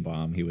magical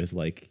A-bomb, he was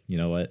like, you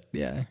know what?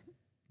 Yeah.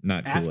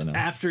 Not cool enough.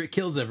 After it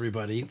kills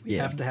everybody, we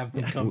Yeah. have to have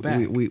them come back.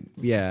 We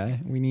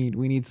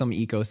need some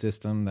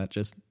ecosystem that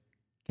just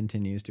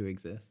continues to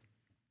exist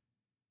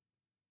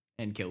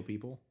and kill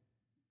people.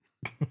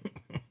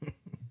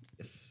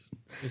 Yes.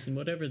 Listen,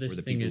 whatever this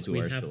the thing people is, who we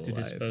are have still to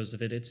alive. dispose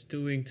of it. It's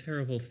doing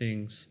terrible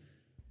things.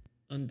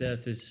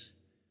 Undeath is,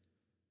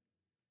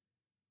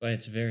 by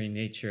its very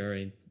nature,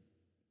 a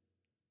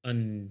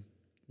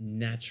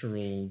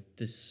unnatural,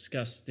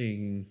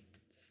 disgusting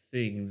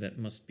thing that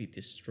must be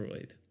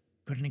destroyed.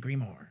 Couldn't agree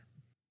more.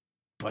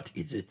 But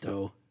is it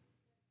though?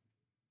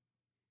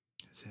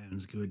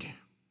 Sounds good.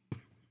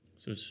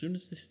 So as soon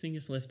as this thing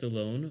is left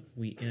alone,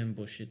 we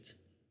ambush it.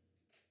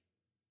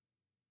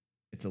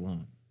 It's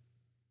alone.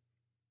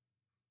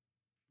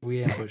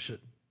 We ambush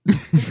it.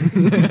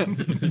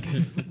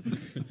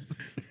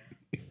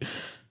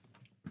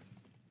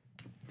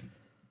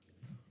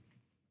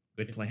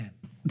 Good plan.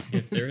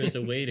 If there is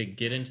a way to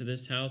get into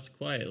this house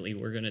quietly,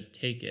 we're gonna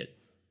take it.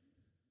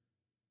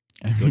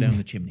 Go down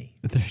the chimney.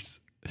 There's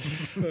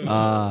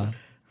Jolly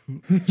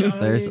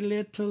There's-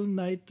 little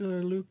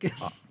nighter,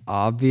 Lucas.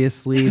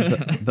 obviously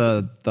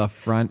the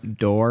front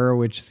door,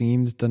 which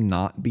seems to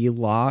not be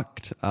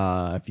locked.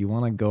 If you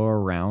want to go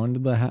around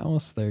the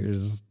house,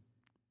 there's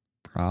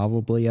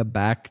probably a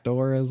back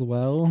door as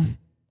well.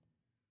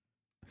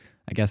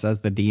 I guess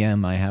as the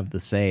DM, I have the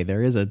say.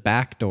 There is a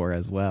back door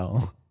as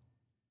well.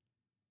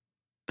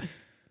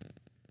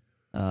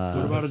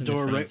 What about a Listen to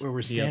door friends, right where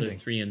we're The other standing?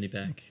 three in the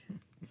back.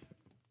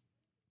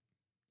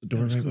 The door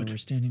Sounds right where good.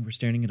 we're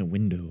staring at a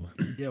window.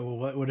 Yeah, well,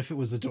 what if it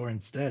was a door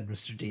instead,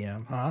 Mr.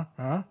 DM?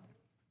 Huh?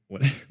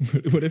 What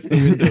if the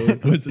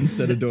window was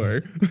instead a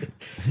door?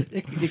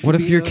 It could What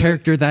if be your a-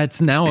 character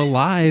that's now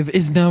alive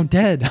is now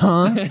dead?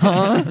 Huh?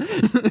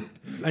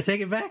 I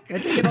take it back. I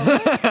take it all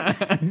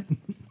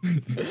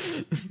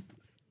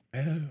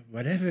back.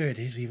 Whatever it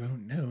is, we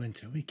won't know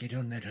until we get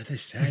on that other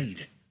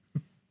side.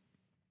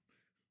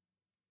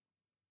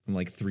 I'm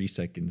like 3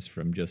 seconds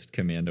from just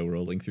commando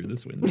rolling through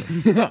this window.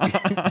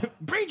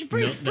 Breach, No,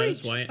 breach, that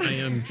is breach. why I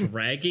am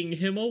dragging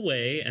him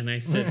away, and I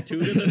said 2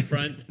 to the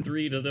front,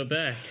 3 to the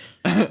back.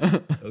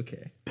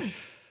 Okay.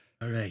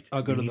 All right.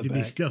 I'll go we to need the be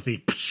back.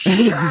 stealthy.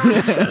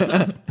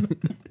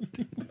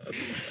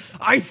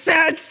 I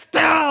said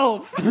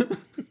stealth.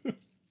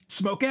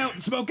 Smoke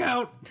out, smoke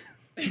out.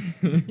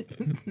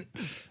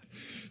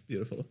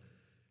 Beautiful.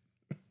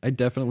 I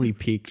definitely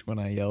peaked when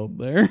I yelled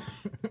there.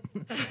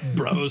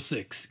 Bravo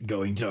 6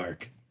 going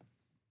dark.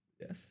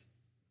 Yes.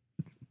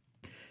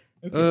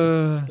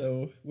 Okay.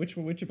 So which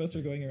of us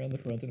are going around the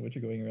front and which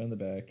are going around the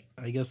back?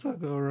 I guess I'll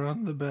go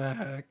around the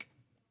back.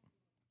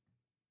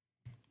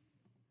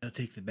 I'll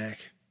take the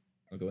back.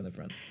 I'll go in the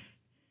front.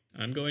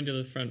 I'm going to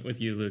the front with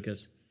you,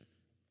 Lucas.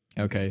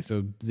 Okay,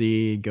 so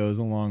Z goes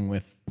along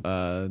with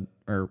or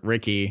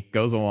Ricky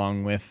goes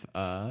along with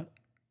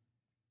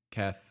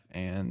Keth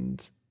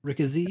and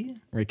Rickazy.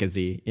 Rika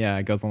Z. Yeah,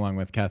 it goes along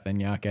with Keth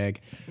and Yakeg.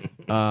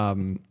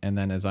 And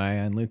then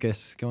Isaiah and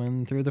Lucas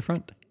going through the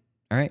front.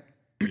 All right.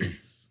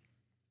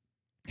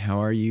 How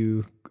are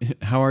you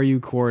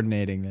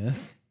coordinating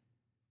this?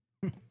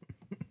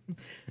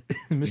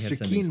 Mr.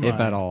 sending Keenmont if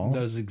at all.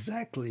 knows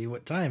exactly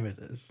what time it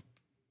is.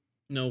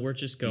 No, we're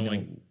just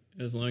going.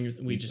 As long as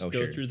we just go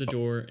sure. through the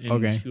door, and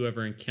Okay.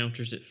 whoever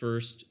encounters it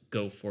first,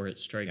 go for it.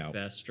 Strike Yeah,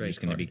 fast, strike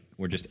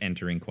we're just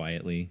entering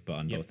quietly, but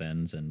on Yep. both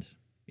ends, and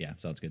yeah,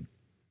 sounds good.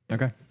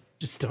 Okay.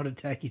 Just don't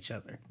attack each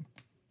other.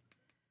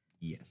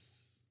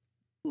 Yes.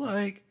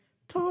 Like,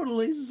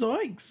 totally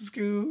zoinks,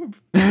 Scoob.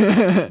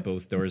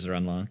 Both doors are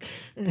unlocked.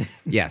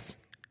 Yes.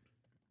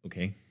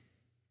 Okay.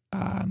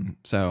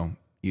 So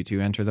you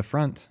two enter the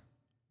front.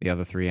 The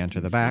other 3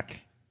 enter the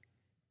back.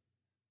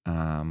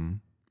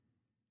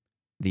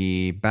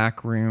 The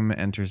back room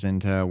enters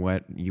into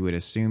what you would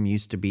assume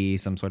used to be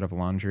some sort of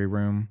laundry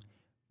room.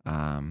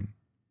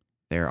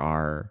 There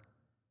are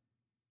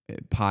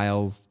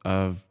piles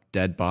of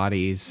dead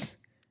bodies,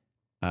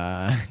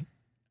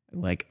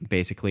 like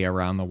basically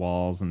around the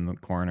walls and the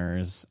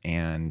corners,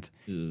 and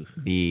Ugh.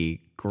 the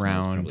Smells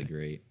ground. probably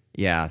great.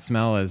 Yeah,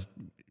 smell is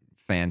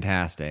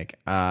fantastic.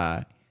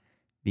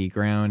 The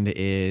ground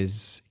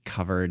is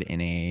covered in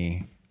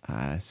a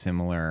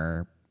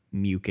similar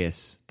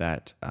mucus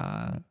that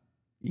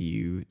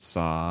you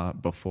saw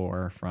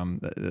before from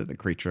the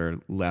creature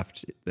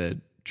left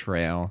the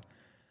trail.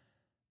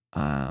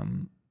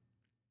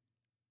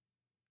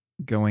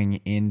 Going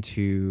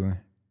into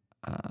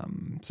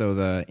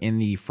in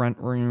the front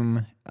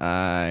room,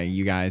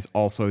 you guys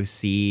also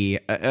see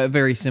a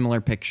very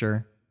similar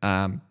picture.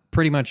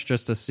 Pretty much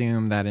just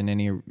assume that in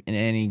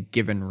any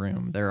given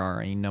room there are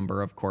a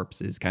number of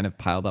corpses kind of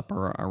piled up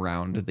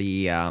around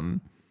the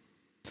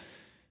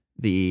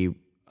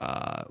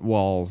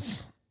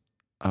walls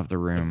of the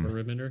room.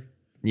 perimeter.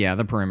 Yeah,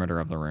 the perimeter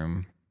of the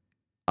room.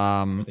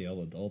 Are they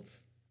all adults?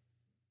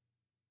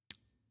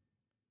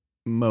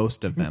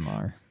 Most of them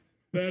are.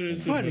 That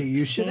is Funny,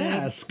 you should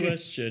ask.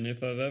 Question,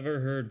 if I've ever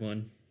heard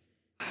one.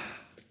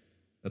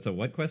 That's a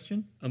what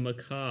question? A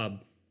macabre.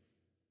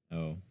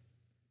 Oh.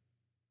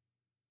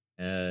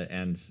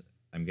 And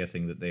I'm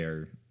guessing that they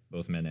are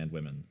both men and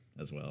women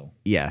as well.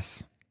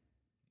 Yes.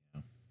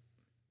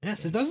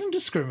 Yes, it doesn't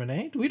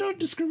discriminate. We don't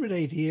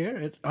discriminate here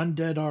at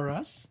Undead R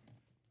Us.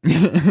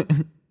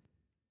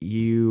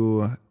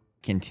 You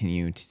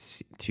continue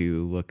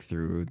to look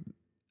through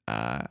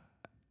the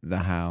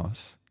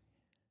house.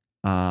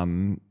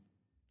 Those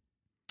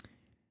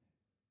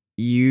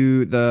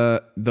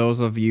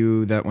of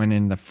you that went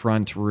in the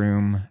front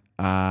room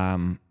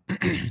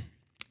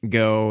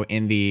go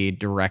in the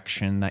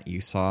direction that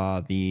you saw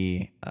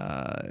the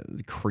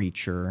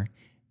creature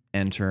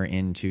enter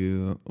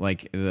into,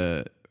 like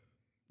the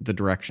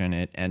direction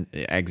it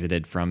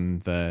exited from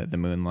the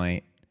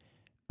moonlight.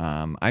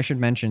 I should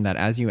mention that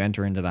as you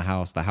enter into the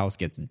house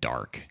gets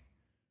dark.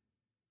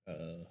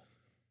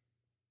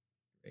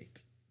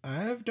 Great.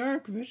 I have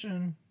dark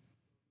vision.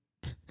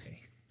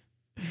 Okay.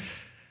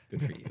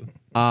 Good for you.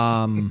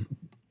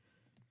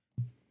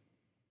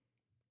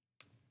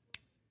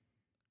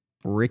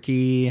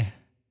 Ricky,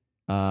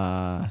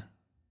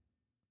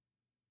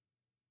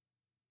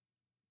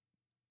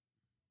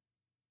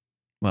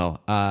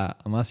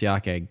 unless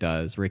Yakeg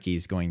does,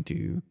 Ricky's going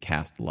to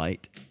cast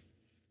light.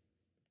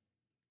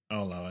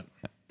 I'll allow it.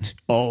 You can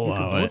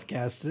Oh, both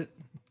cast it.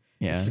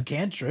 yeah. It's a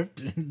cantrip.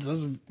 It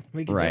doesn't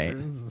make a Right.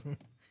 difference.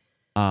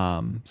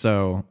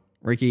 So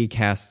Ricky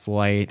casts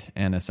light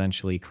and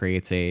essentially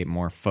creates a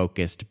more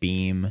focused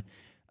beam,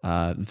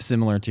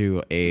 similar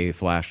to a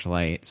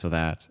flashlight, so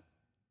that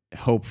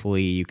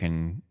hopefully you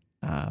can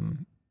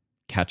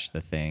catch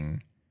the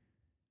thing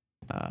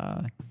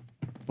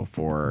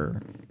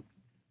before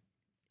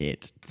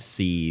it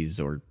sees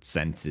or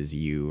senses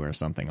you or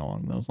something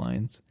along those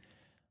lines.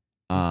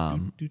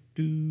 Do,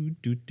 do,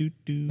 do, do,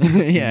 do,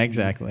 Yeah,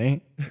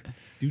 exactly.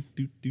 do,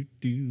 do, do,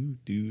 do,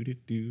 do, do,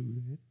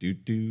 do, do,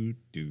 do,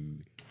 do.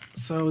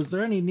 So is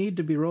there any need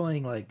to be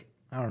rolling, like,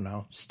 I don't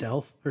know,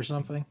 stealth or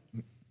something?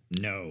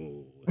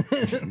 No,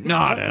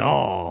 Not at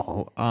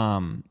all.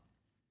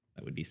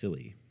 that would be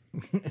silly.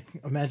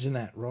 Imagine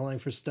that, rolling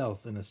for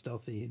stealth in a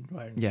stealthy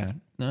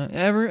environment. Yeah.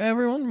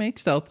 Everyone make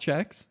stealth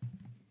checks.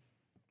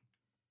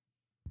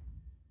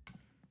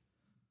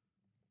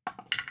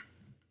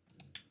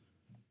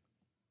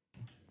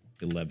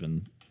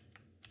 11.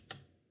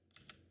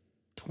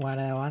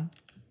 21.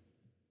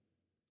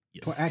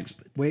 Yes,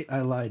 Wait,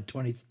 I lied.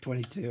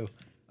 22.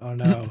 Oh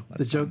no,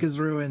 the joke is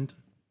ruined.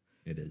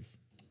 it is.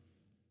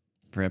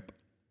 Rip.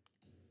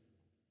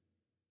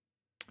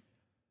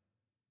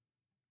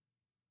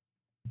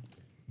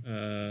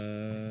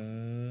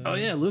 Oh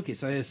yeah,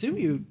 Lucas, I assume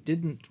you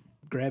didn't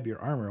grab your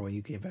armor when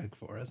you came back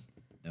for us.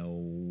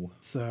 No.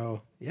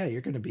 So yeah,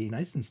 you're going to be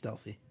nice and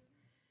stealthy.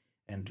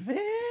 And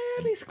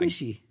very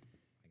squishy.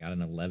 I got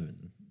an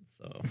 11,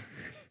 so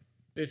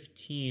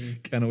 15.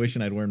 kind of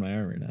wishing I'd worn my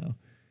armor now.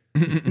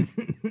 I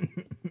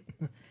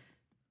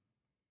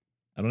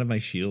don't have my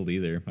shield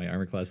either. My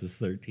armor class is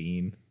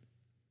 13.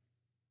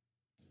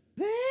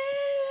 Very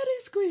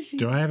squishy.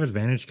 Do I have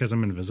advantage because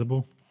I'm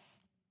invisible?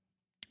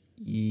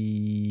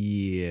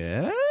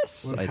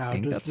 Yes, Well, I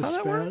think does that's the how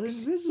that spell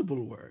works.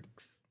 Invisible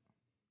works.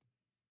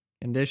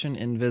 Condition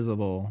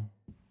invisible.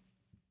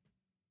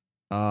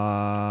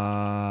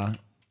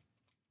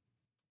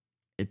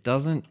 It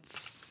doesn't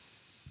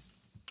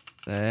say.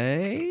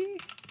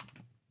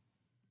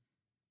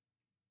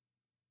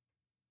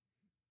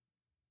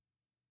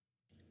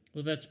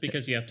 Well, that's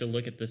because you have to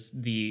look at this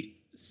the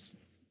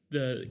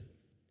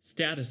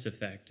status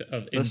effect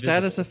of The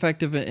status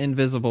effect of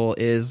invisible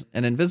is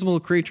an invisible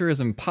creature is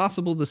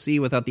impossible to see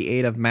without the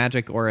aid of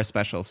magic or a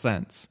special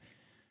sense.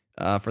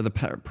 For the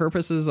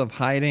purposes of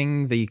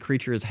hiding, the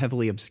creature is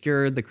heavily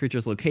obscured. The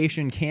creature's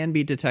location can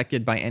be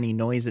detected by any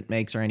noise it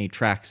makes or any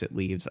tracks it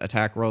leaves.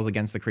 Attack rolls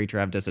against the creature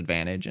have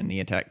disadvantage, and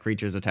the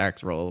creature's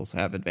attack rolls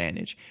have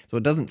advantage. So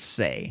it doesn't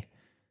say.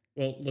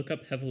 Well, look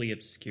up heavily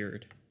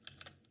obscured.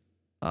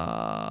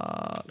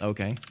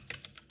 Okay.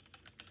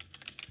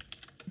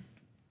 I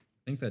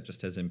think that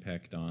just has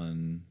impact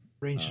on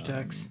Ranged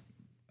attacks.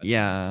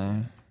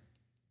 Yeah.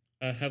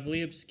 A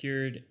heavily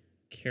obscured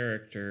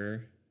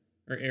character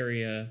or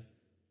area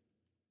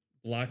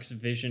blocks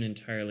vision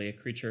entirely. A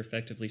creature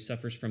effectively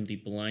suffers from the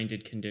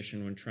blinded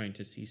condition when trying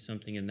to see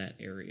something in that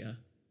area.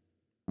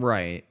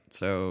 Right.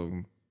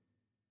 So.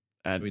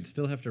 We'd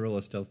still have to roll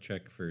a stealth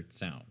check for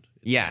sound.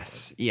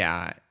 Yes.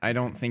 Yeah. I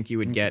don't think you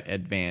would get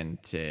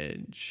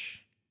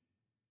advantage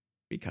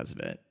because of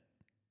it.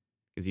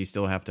 Because you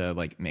still have to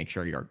make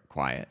sure you're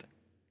quiet.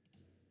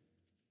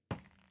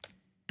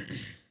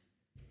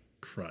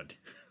 Crud.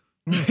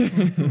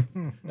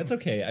 That's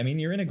okay. I mean,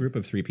 you're in a group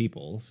of 3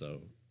 people,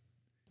 so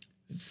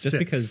just 6.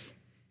 because.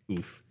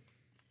 Oof.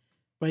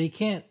 But he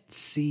can't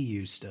see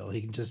you still.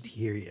 He can just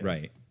hear you.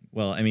 Right.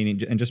 Well, I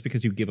mean, and just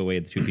because you give away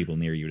the 2 people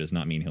near you does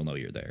not mean he'll know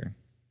you're there.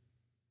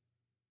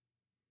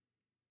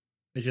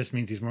 It just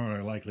means he's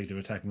more likely to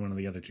attack one of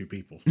the other 2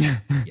 people.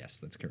 Yes,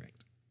 that's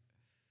correct.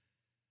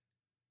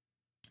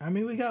 I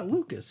mean, we got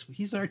Lucas.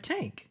 He's our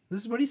tank.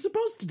 This is what he's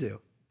supposed to do.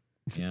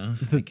 Yeah,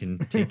 I can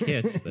take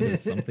hits. That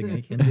is something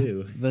I can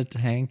do. The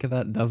tank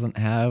that doesn't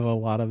have a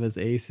lot of his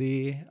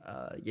AC.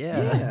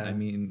 Yeah. I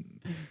mean,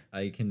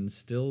 I can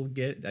still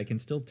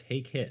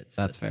take hits.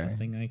 That's fair.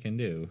 Something I can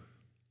do.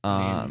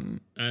 I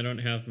don't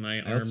have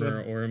my also armor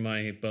have- or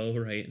my bow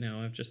right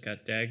now. I've just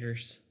got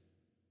daggers.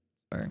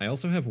 I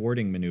also have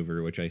warding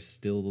maneuver, which I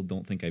still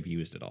don't think I've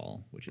used at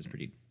all, which is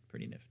pretty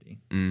nifty.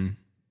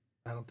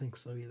 I don't think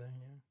so either.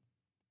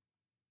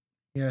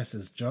 Yeah. Yes,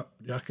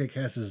 Yakik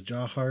has his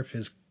jaw harp,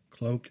 his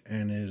cloak,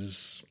 and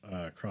his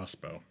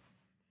crossbow.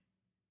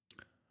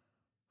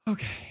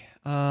 Okay.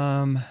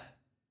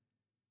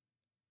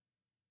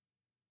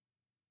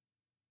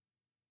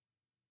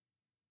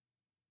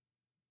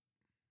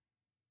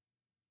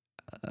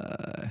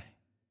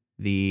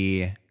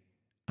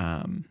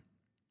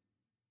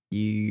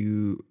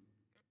 You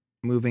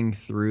moving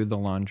through the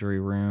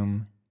laundry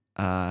room,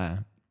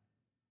 and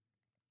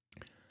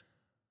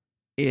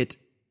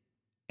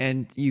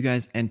you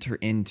guys enter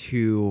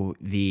into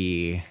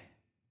the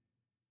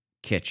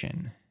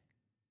kitchen.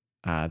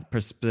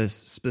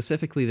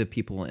 Specifically the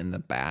people in the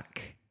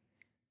back.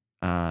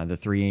 The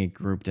 3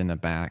 grouped in the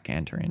back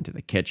enter into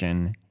the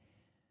kitchen.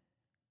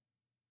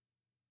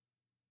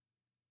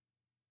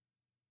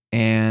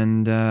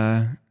 And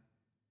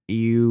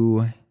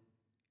you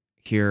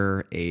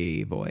hear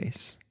a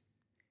voice.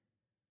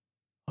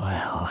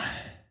 Well,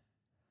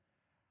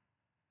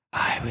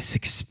 I was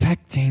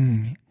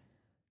expecting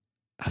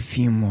a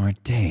few more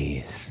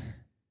days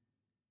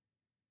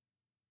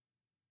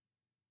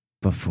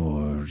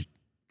before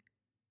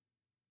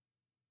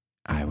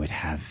I would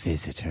have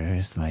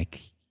visitors like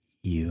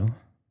you.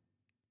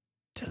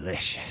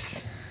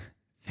 Delicious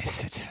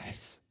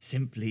visitors.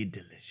 Simply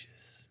delicious.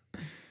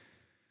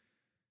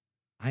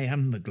 I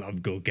am the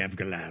Glovgo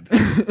Gavgalab.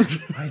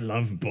 I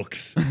love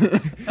books.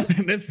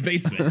 This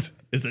basement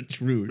is a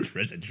true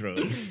treasure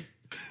trove.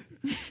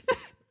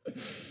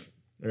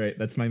 All right,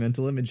 that's my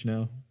mental image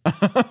now.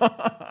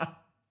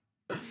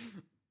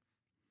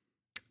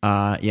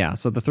 Yeah,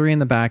 so the three in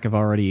the back have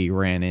already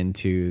ran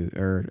into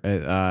or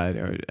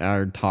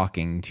are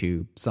talking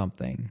to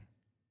something.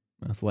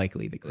 Most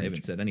likely the They creature.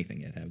 haven't said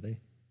anything yet, have they?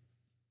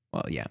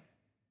 Well, yeah.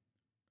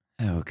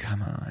 Oh,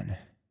 come on.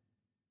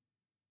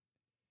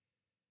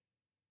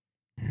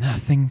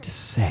 Nothing to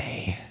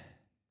say.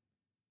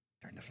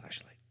 Turn the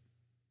flashlight.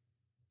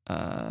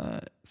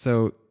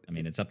 So, I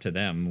mean, it's up to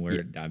them.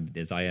 Where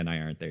Isaiah and I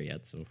aren't there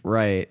yet, so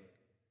right.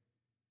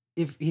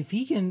 If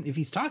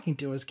he's talking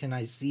to us, can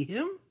I see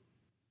him?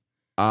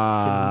 Can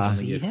Uh, we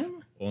see if-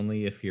 him?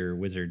 only if your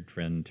wizard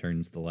friend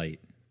turns the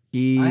light.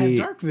 he, I have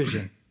dark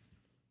vision.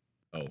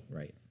 Oh,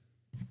 right.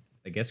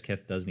 I guess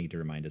Keth does need to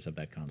remind us of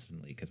that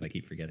constantly because I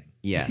keep forgetting.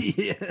 yes.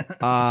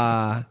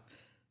 Yeah.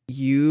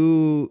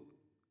 You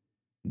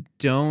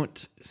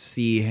don't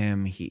see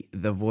him.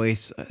 The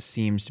voice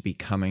seems to be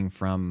coming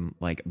from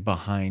like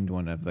behind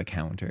one of the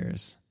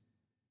counters.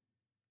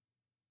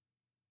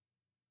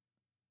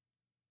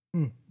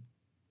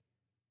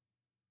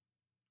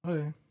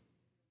 Okay.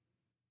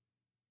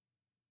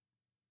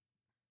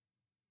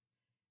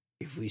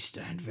 If we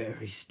stand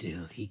very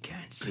still, he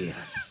can't see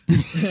us.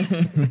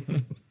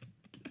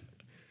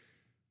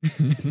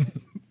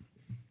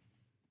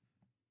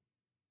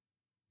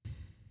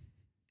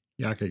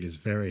 Yakig is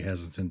very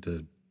hesitant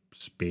to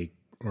speak,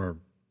 or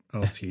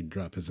else he'd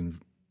drop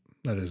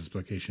let his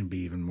location be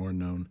even more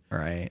known.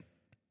 Right.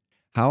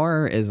 How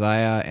are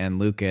Isaiah and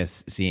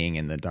Lucas seeing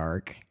in the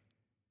dark?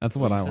 That's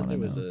what You I said want to there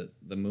was know.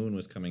 the moon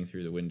was coming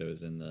through the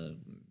windows in the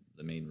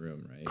main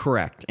room, right?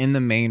 Correct. In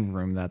the main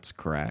room, that's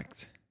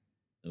correct.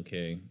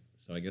 Okay,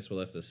 so I guess we'll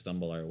have to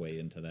stumble our way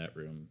into that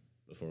room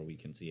before we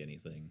can see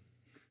anything.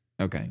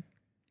 Okay.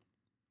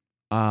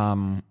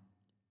 I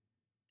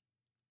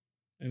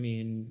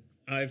mean,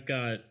 I've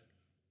got.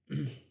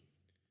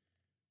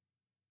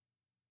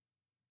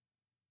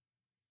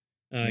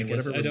 I guess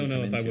whatever I room don't we know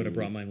come if I into, would have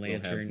brought my we'll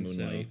have lantern.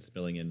 moonlight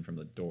spilling in from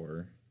the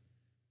door.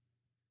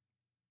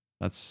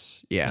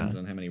 That's yeah. Depends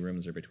on how many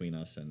rooms are between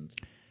us and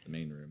the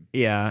main room.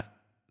 Yeah.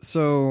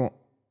 So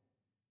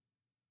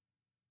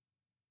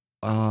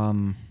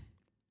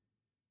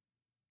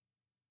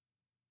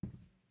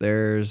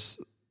there's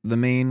the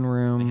main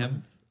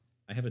room.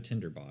 I have a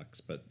tinder box,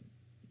 but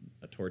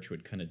a torch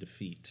would kind of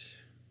defeat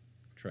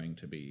trying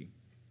to be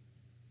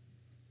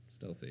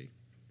stealthy,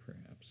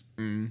 perhaps.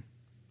 Mm.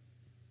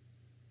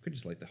 Could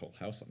just light the whole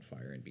house on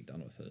fire and be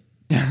done with it.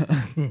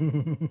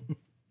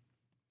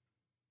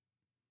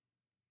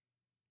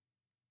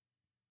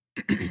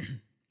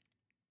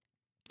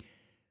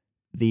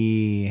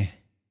 The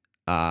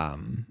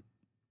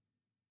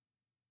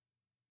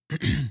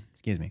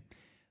excuse me.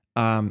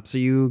 So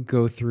you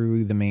go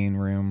through the main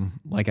room.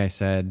 Like I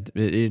said,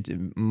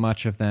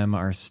 much of them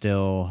are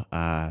still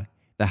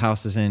the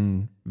house is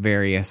in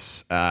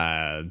various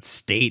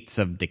states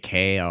of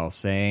decay, I'll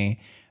say.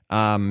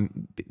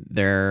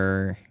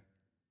 The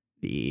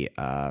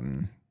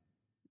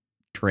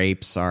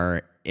drapes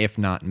are, if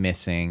not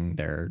missing,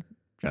 they're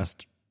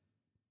just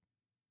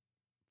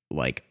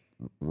like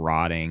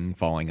rotting,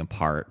 falling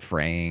apart,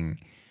 fraying.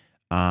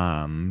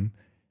 The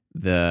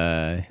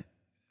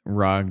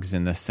rugs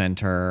in the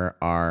center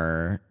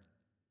are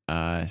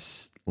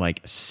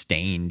like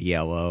stained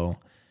yellow.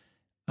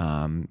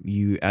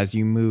 As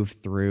you move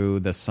through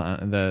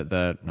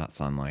the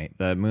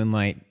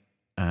moonlight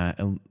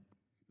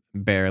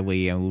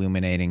barely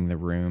illuminating the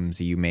rooms,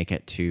 you make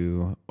it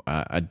to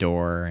a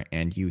door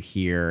and you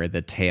hear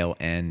the tail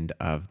end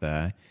of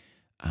the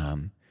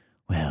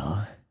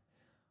well,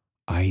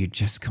 are you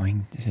just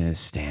going to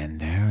stand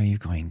there or are you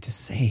going to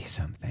say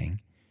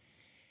something?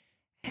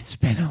 It's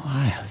been a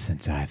while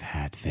since I've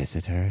had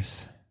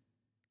visitors.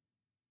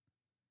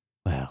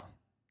 Well,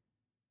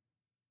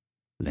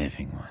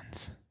 living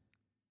ones.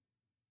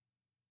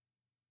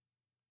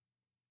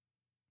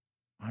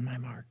 On my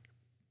mark.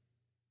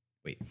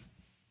 Wait.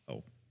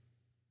 Oh.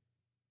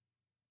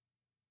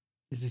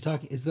 Is he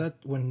talking? Is that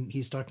when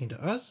he's talking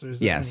to us, or is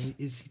that Yes. when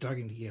is he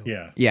talking to you?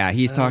 Yeah. Yeah,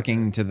 he's Okay.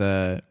 talking to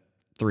the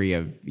three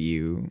of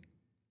you.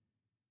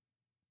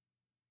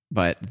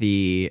 But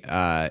the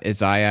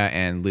Isaiah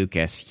and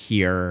Lucas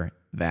hear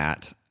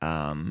that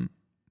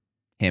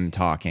him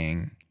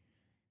talking.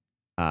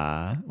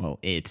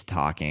 It's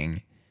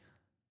talking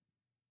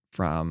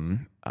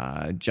from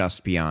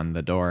just beyond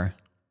the door.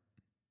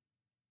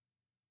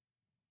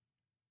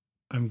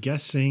 I'm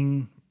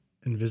guessing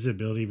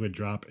invisibility would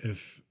drop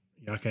if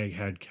Yakag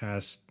had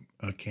cast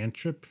a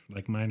cantrip,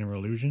 like minor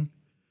illusion.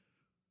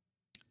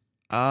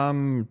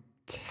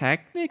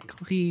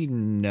 Technically,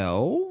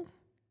 no.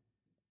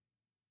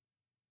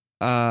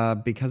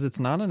 Because it's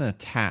not an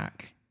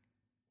attack.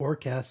 Or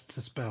casts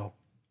a spell.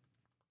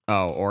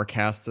 Oh, or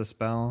cast a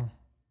spell.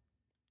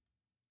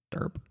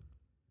 Derp.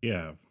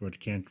 Yeah, would a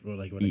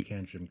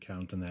cantrip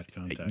count in that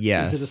context?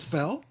 Yes. Is it a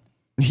spell?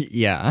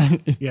 Yeah.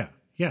 Yeah.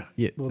 Yeah.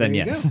 Yeah, Well, then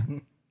there you yes.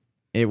 go.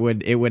 It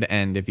would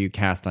end if you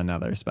cast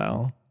another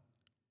spell.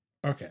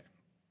 Okay.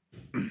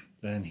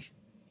 Then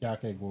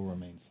Yakag will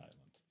remain silent.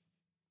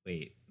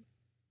 Wait.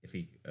 If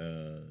he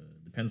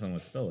depends on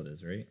what spell it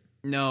is, right?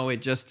 No,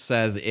 it just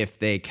says if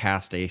they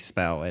cast a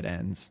spell, it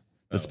ends.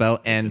 The Oh, spell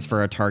it's ends in for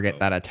the- a target oh.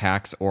 that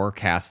attacks or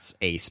casts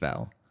a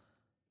spell.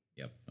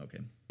 Yep. Okay.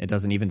 It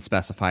doesn't even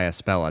specify a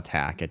spell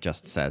attack. It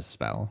just says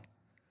spell.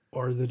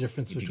 Or the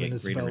difference You could between a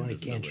get greater spell and a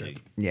invisibility. cantrip.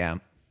 Yeah.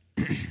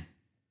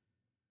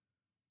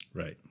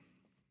 Right.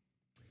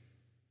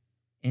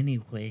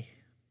 Anyway.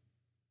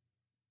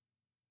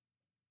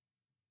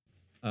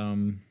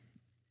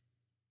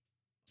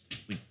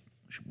 We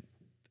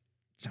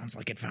sounds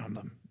like it found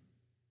them.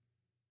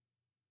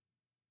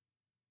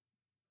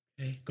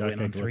 Okay, Go in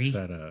on Yakek 3. looks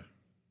at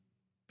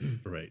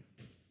right.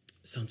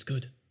 sounds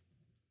good.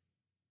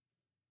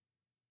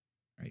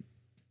 All right.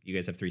 You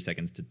guys have 3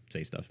 seconds to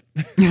say stuff.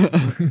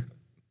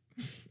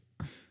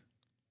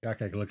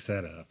 Yakek looks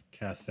at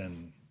Kath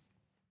and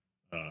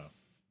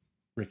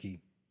Ricky.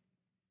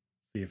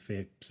 See if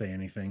they say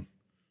anything.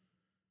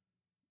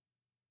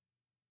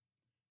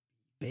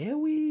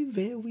 Very,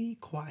 very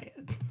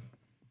quiet.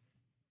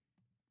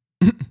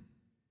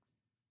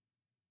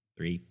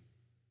 3.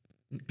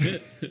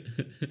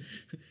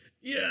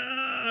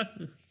 Yeah.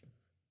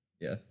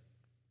 Yeah.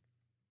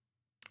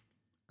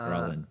 We're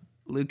all in.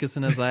 Lucas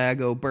and Isaiah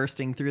go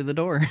bursting through the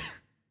door.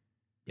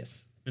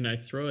 Yes. And I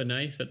throw a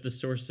knife at the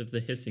source of the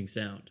hissing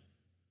sound.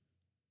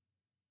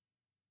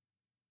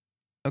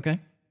 Okay.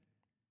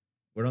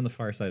 We're on the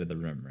far side of the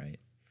room, right?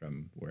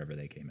 From wherever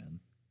they came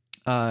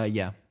in.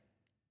 Yeah.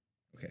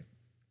 Okay.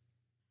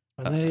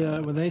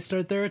 When they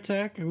start their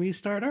attack, we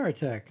start our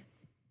attack.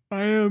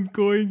 I am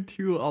going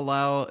to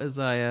allow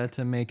Isaiah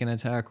to make an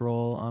attack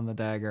roll on the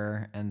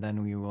dagger, and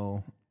then we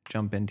will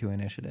jump into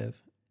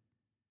initiative.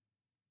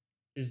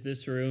 Is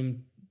this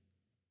room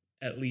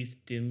at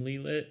least dimly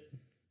lit?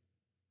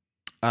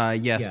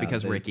 Yes, Yeah,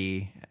 because they-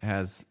 Ricky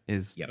has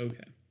Yep.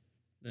 Okay.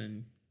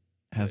 Then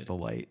has good. the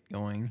light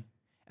going.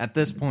 At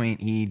this point,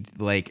 he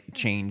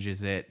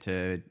changes it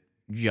to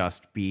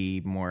just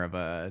be more of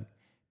a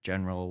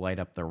general light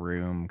up the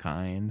room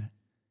kind.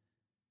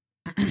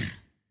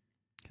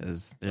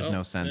 Because there's Well,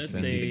 no sense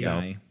that's in a-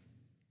 stealth.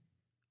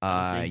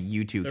 Let's see.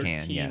 You two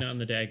 13 can, yes. on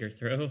the dagger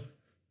throw.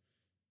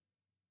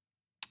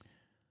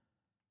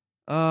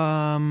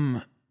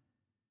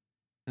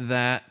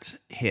 That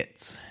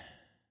hits.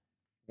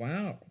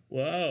 Wow.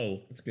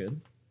 Whoa. That's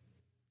good.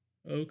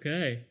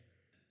 Okay.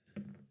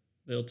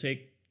 They'll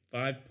take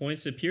 5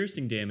 points of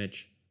piercing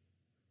damage.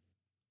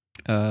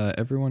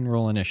 Everyone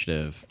roll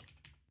initiative.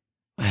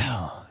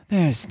 Well,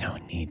 there's no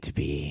need to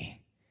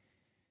be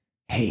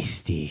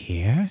hasty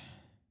here.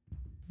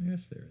 Yes,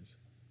 there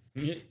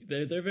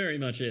is. There very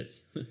much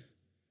is.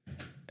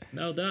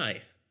 Now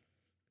die.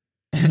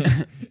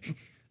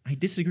 I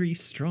disagree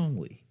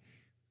strongly.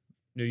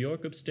 New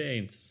York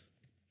abstains.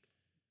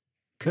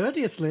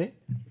 Courteously.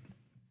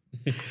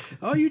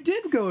 Oh, you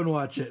did go and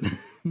watch it.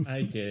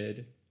 I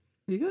did.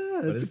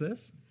 Yeah, What is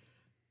this?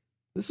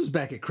 this was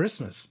back at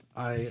Christmas.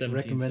 I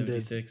recommended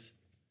 1776.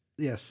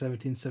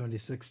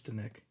 1776 to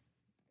Nick.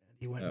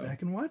 He went Oh.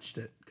 back and watched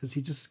it because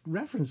he just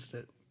referenced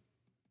it.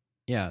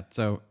 Yeah,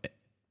 so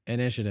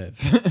initiative.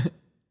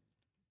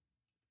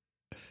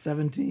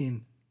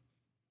 17.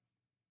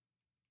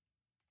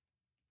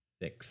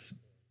 6.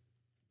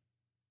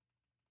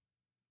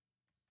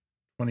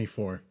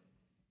 24.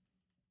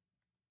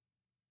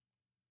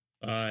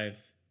 5.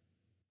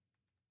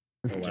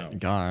 Oh, wow.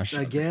 Gosh.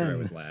 I'm pretty sure I Again.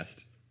 was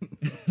last.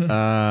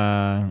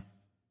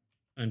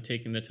 I'm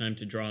taking the time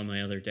to draw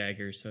my other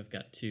dagger, so I've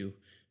got 2.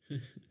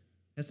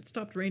 Has it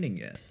stopped raining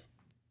yet?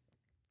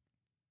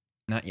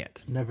 Not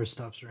yet. Never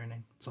stops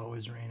raining. It's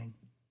always raining.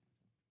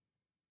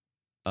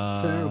 It's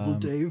a terrible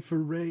day for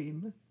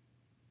rain.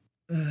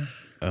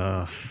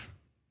 Ugh.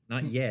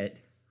 Not yet.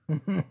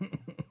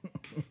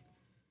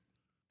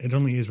 It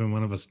only is when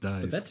one of us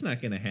dies. But that's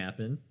not going to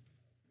happen.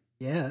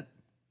 Yet.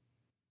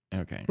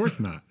 Okay. Of course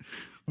not.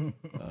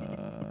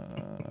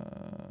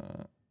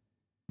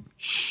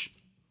 Shh.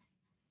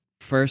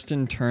 First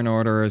in turn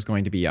order is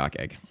going to be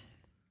Yakeg.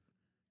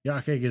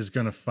 Yakeg is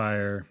going to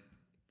fire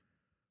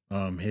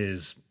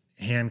his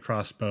hand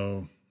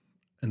crossbow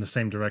in the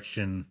same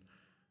direction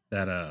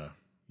that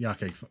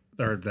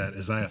that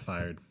Isaiah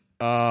fired.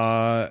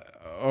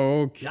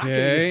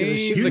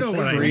 Okay. shoot You The know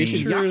what I mean.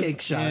 creatures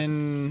Yakeg shots.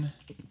 in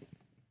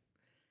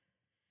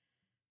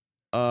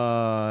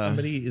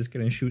Somebody is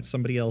going to shoot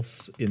somebody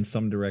else in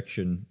some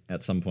direction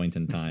at some point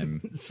in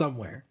time.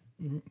 Somewhere.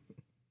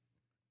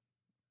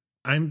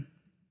 I'm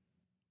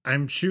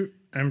shooting.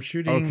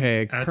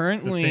 Okay, at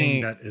currently- the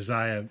thing that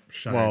Isaiah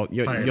shot. well,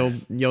 fired.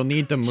 you'll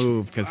need to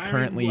move because Firing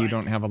currently you blank.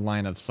 don't have a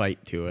line of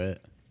sight to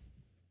it.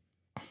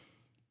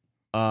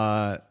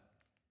 Uh,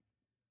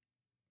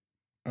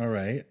 All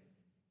right.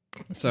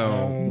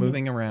 so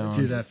moving around.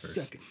 Do that first.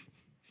 Second.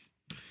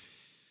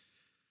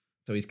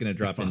 So he's going to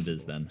drop possible.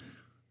 invis then.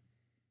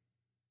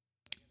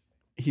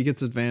 He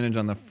gets advantage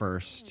on the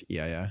first.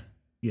 Yeah.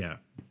 Yeah,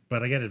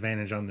 but I get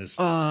advantage on this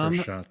Um,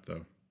 first shot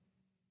though.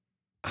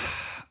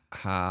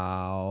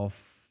 How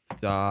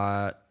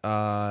that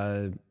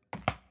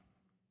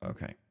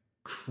okay.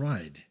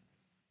 Crud.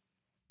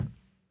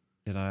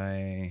 Did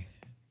I?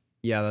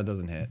 Yeah, that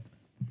doesn't hit.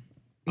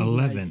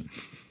 11. Nice.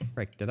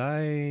 Frick, did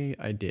I?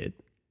 I did.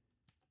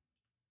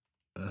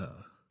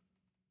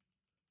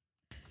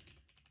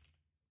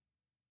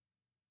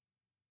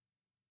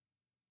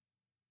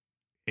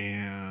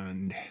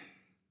 And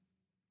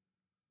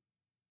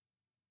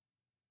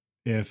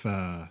if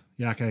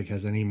Yakek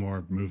has any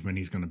more movement,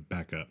 he's going to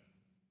back up.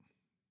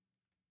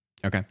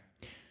 Okay.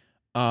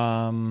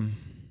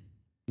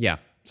 Yeah.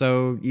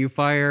 So you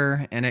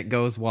fire and it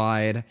goes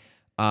wide.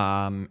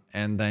 And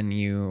then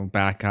you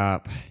back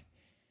up.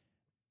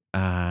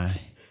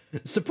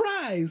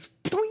 Surprise!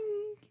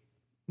 Boing!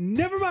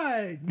 Never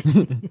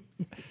mind.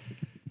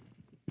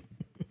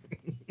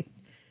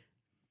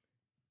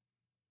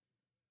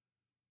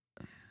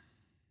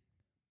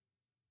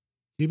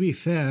 To be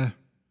fair,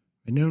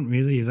 I don't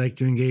really like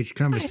to engage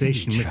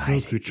conversation with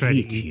folk who try to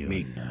eat you.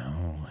 me.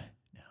 No.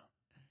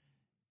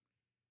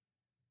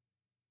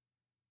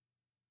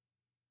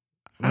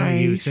 Well,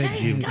 you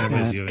said that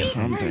was your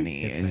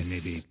company intention, if I may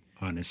is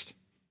be honest.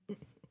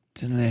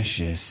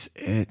 delicious.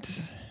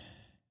 It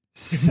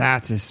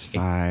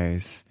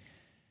satisfies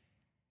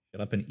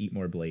Shut up and eat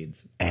more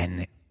blades.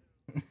 an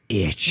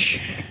itch.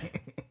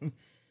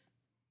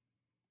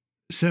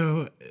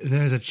 So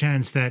there's a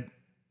chance that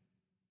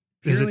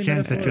your Purely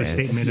statement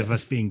metaphorical. of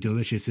us being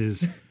delicious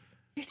is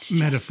It's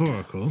just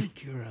metaphorical. a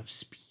figure of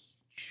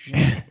speech.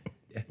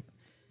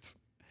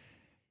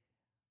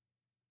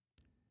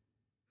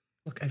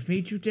 Look, I've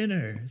made you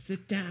dinner.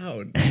 Sit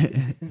down.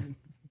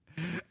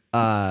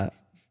 Kath,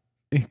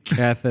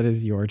 that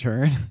is your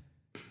turn.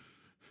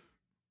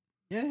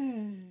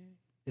 Yay.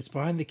 It's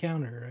behind the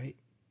counter, right?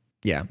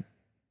 Yeah.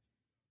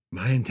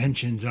 My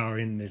intentions are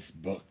in this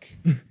book.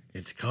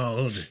 It's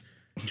called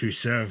To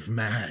Serve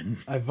Man.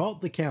 I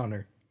vault the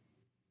counter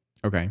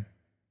Okay.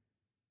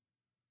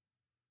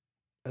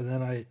 and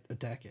then I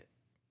attack it.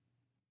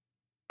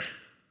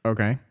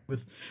 Okay.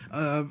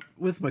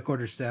 With my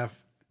quarterstaff,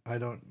 I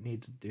don't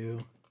need to do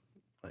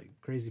like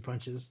crazy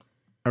punches.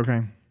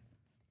 Okay.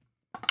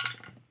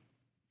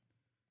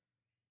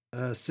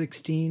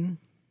 16.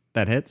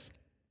 That hits.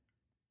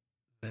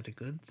 Very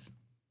good.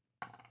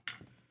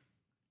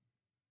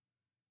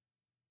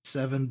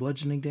 7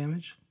 bludgeoning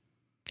damage.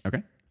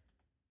 Okay.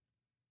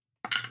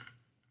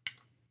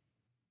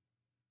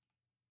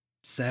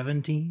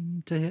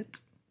 17 to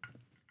hit.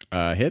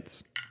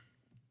 Hits.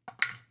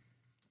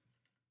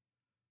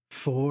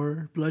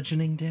 4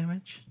 bludgeoning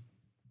damage.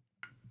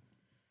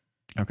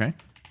 Okay.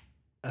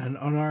 An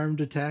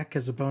unarmed attack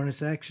as a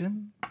bonus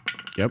action.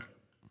 Yep.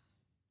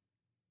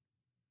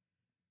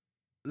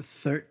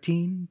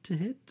 13 to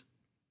hit.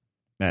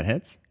 That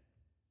hits.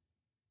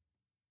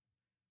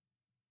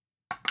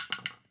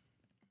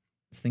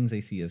 This thing's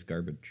AC is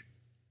garbage.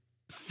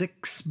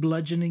 6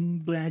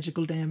 bludgeoning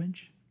magical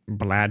damage.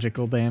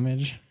 Blagical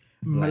damage.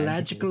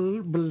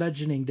 Magical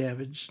bludgeoning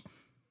damage.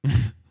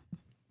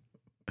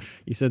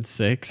 You said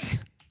 6.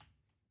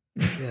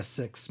 Yeah,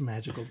 6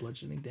 magical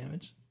bludgeoning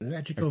damage.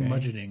 Magical Okay.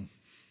 mudgeoning.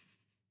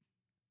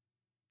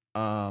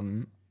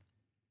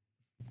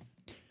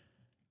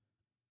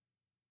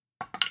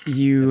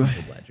 You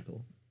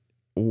Magical.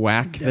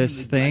 whack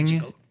this thing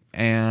Definitely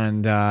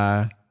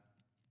and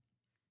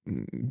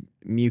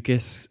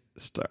mucus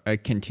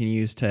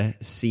continues to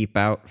seep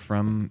out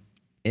from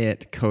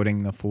it,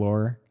 coating the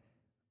floor.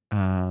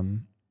 Yeah.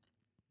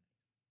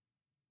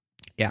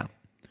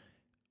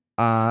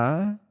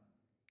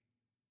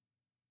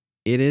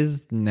 It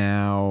is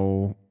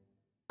now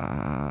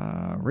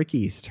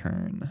Ricky's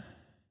turn.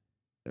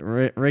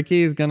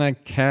 Ricky's gonna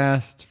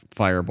cast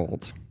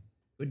Firebolt.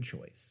 Good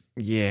choice.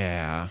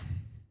 Yeah.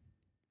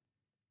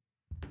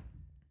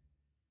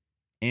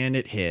 And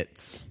it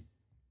hits.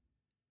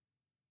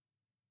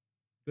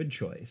 Good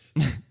choice.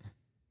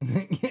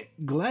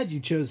 Glad you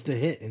chose to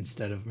hit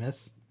instead of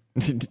miss.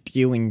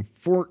 Dealing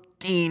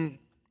 14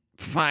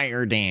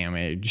 fire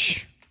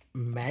damage.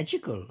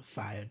 Magical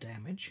fire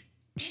damage.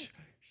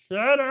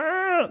 Shut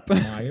up!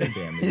 Fire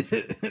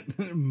damage.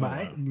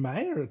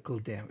 Miracle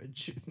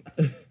damage.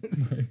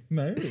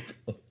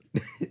 Miracle.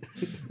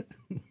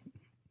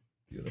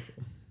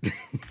 Beautiful.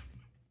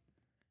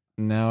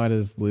 Now it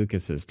is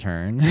Lucas's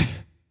turn.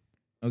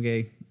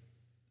 Okay,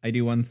 I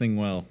do one thing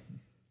well.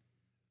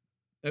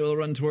 I will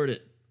run toward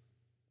it,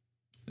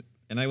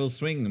 and I will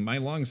swing my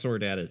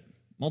longsword at it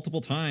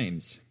multiple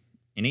times.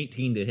 An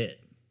 18 to hit.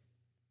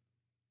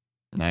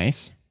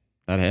 Nice.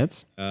 That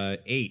hits.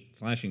 8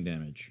 slashing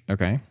damage.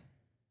 Okay.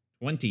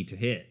 20 to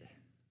hit.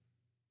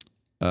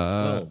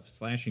 12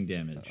 slashing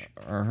damage.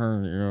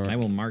 I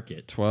will mark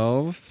it.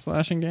 12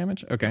 slashing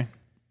damage. Okay.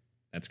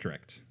 That's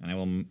correct, and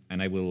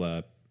I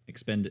will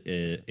expend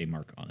a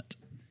mark on it.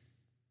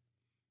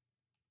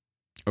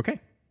 Okay.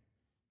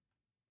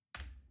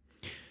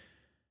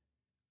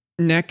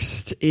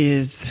 Next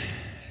is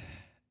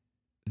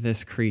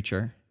this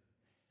creature.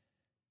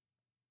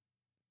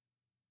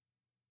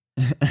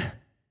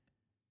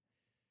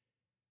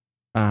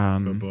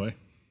 Oh boy.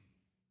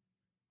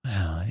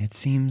 Well, it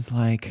seems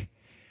like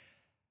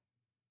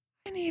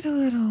I need a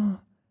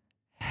little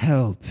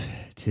help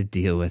to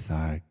deal with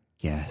our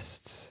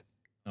guests.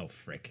 Oh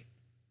frick!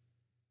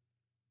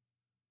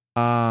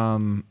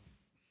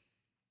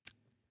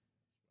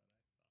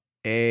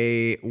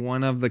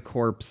 one of the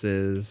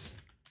corpses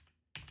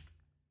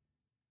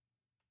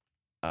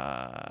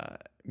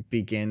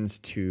begins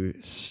to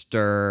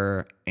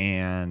stir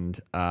and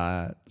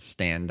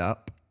stand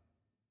up.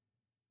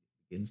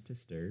 Begins to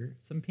stir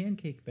some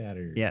pancake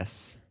batter.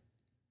 Yes.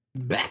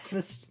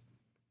 Breakfast.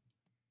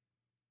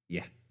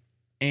 Yeah.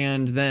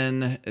 And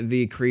then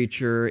the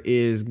creature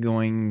is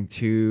going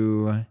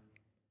to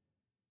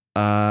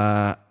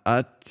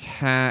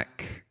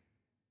attack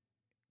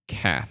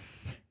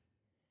Kath.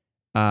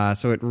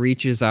 So it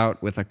reaches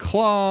out with a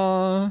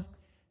claw,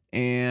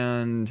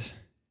 and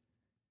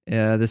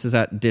this is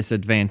at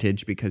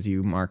disadvantage because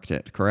you marked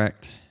it,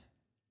 correct?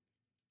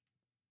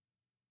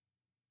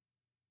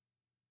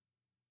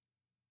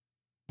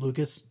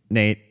 Lucas.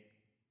 Nate.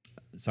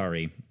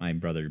 Sorry, my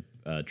brother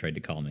tried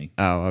to call me.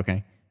 Oh,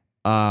 okay.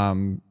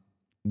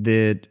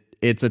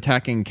 It's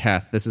attacking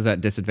Kath. This is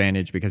at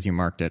disadvantage because you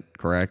marked it,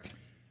 correct?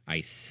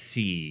 I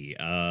see.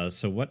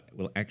 So what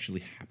will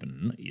actually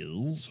happen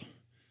is...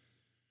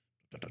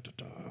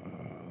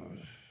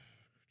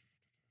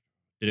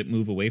 Did it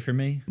move away from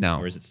me? No.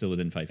 Or is it still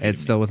within 5 feet? It's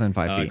still within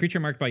 5 feet. Creature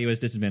marked by you has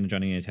disadvantage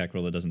on any attack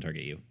roll that doesn't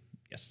target you.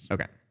 Yes.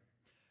 Okay.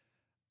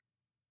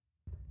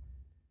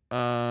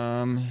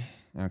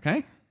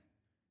 Okay.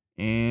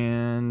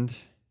 And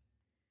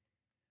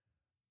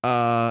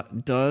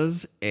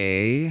does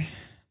a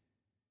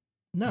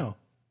No.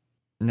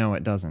 No,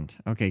 it doesn't.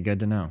 Okay, good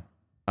to know.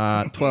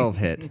 12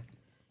 hit.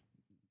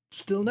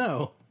 Still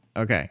no.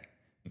 Okay.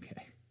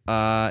 Okay.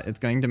 It's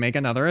going to make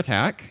another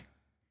attack.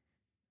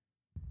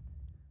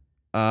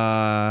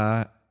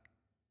 How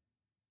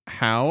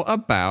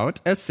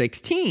about a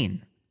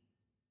 16?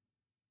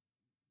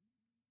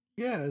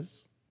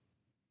 Yes.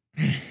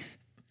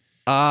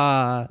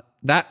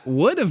 That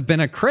would have been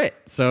a crit,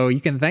 so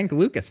you can thank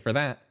Lucas for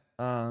that.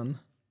 Well,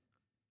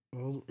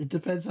 it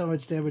depends how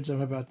much damage I'm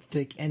about to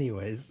take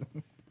anyways.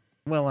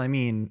 Well, I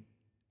mean,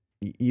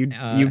 you'd be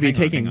hang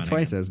taking on.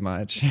 twice as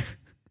much.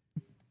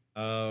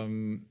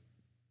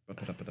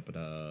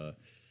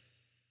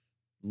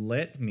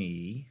 Let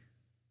me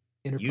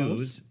Interpose.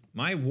 use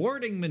my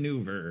warding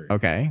maneuver.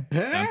 Okay.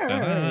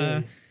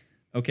 Hey!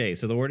 Okay,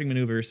 so the warding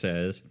maneuver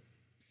says,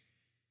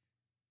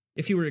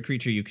 if you were a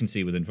creature you can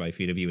see within 5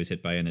 feet of you is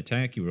hit by an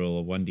attack, you roll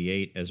a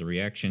 1d8 as a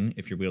reaction.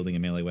 If you're wielding a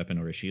melee weapon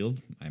or a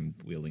shield, I'm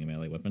wielding a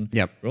melee weapon.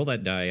 Yep. Roll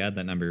that die, add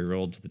that number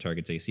rolled to the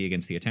target's AC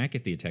against the attack.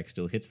 If the attack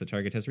still hits, the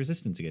target has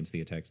resistance against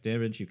the attack's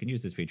damage. You can use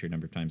this feature a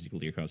number of times equal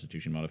to your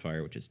Constitution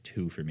modifier, which is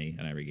 2 for me,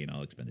 and I regain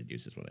all expended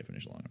uses when I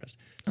finish a long rest.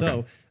 So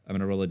Okay. I'm going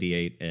to roll a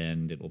d8,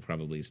 and it will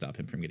probably stop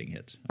him from getting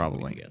hit.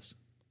 Probably. I guess.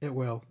 It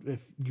will,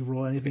 if you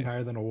roll anything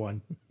higher than a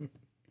 1.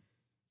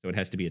 So it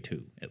has to be a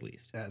 2, at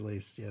least. At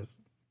least, yes.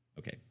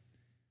 Okay.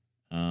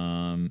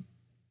 Hang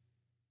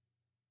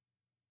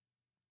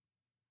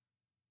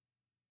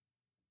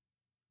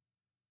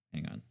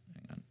on.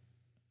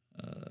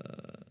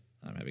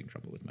 I'm having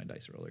trouble with my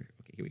dice roller.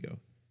 Okay, here we go.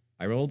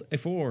 I rolled a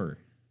 4.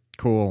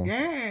 Cool.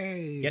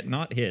 Yay! Get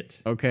not hit.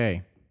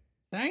 Okay.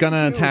 Thank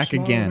Gonna you, attack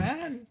small again.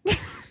 man.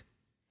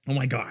 Oh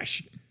my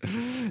gosh.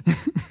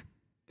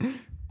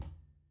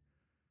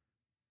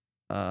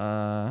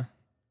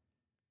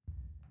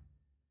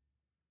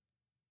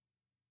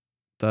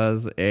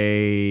 Does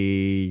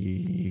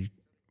a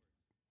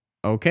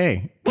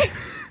okay.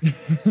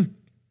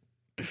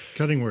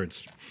 Cutting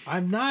words.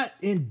 I'm not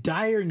in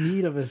dire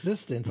need of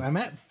assistance. I'm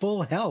at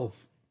full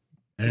health.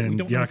 We And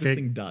don't know what this Yake,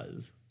 thing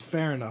does.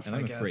 Fair enough, And I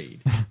I'm guess.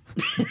 afraid.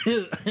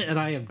 And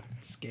I am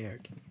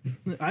scared.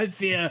 I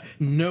fear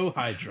no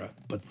Hydra,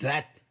 but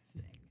that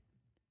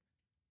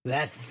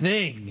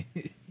thing,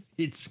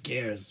 it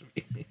scares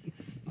me.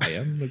 I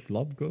am the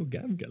Globgo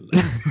Gavgal.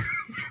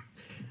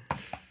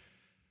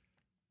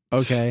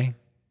 Okay.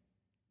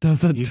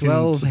 Does a you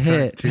 12 can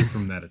hit? subtract 2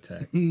 from that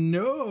attack.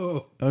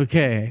 No.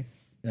 Okay.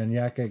 And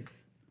Yakek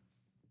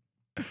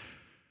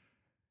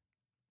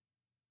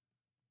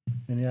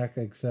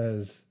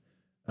says,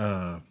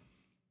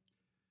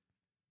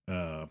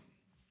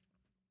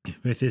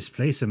 with this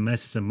place of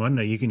Messes and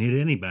Wonder, you can hit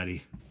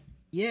anybody.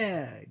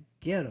 Yeah,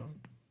 get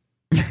him.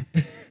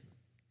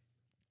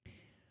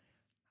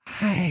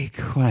 I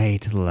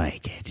quite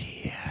like it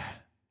here.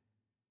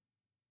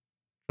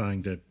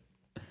 Trying to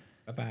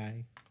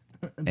Bye-bye.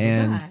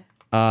 And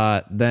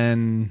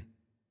then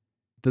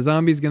the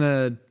zombie's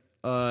gonna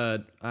I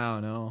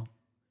don't know,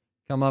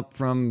 come up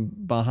from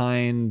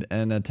behind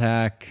and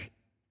attack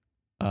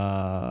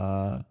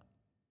what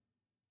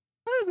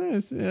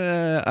is this?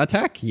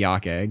 Attack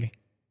Yakeg.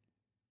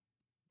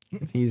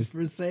 He's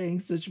For saying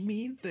such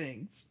mean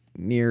things.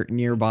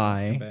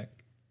 nearby. Come back.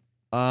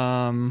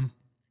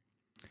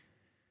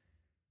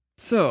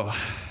 So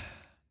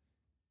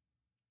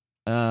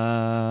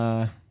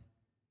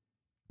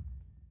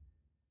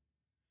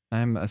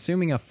I'm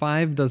assuming a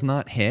 5 does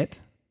not hit.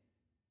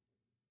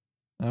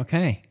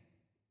 Okay.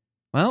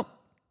 Well,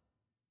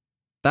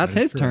 that's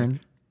That is his turn.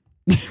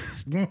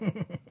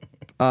 correct.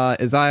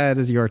 Isaiah, it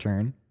is your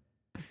turn.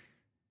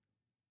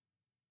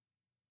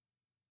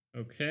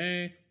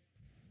 Okay.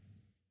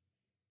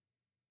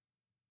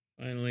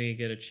 Finally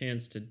get a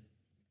chance to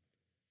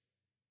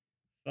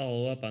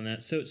follow up on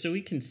that. So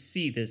we can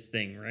see this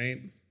thing,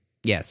 right?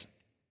 Yes.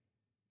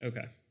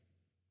 Okay.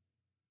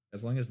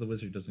 As long as the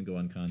wizard doesn't go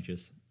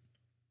unconscious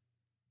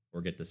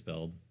or get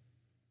dispelled.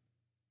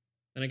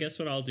 And I guess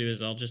what I'll do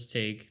is I'll just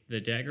take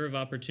the Dagger of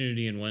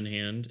Opportunity in one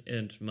hand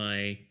and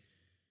my...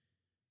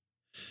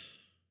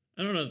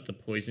 I don't know that the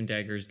Poison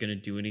Dagger is going to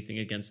do anything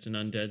against an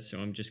undead, so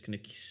I'm just going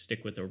to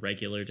stick with a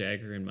regular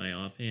dagger in my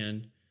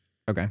offhand.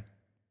 Okay.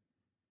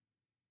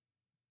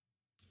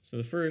 So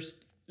the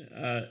first...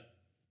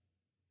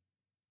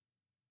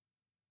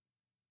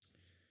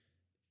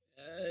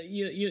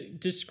 you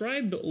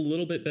describe a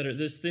little bit better.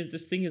 This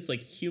thing is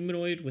like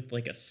humanoid with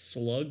like a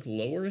slug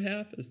lower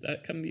half. Is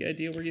that kind of the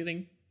idea we're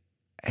getting?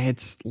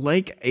 It's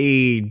like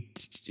a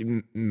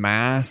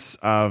mass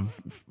of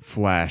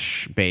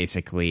flesh,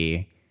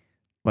 basically.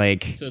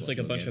 Like, So it's like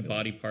a bunch of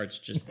body parts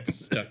just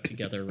stuck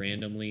together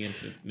randomly and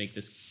to make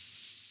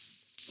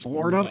this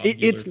sort of.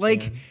 It's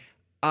like,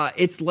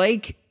 it's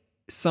like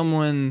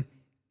someone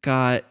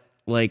got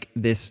like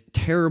this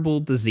terrible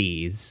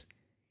disease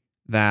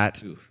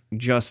that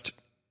just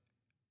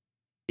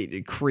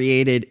it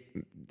created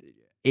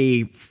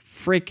a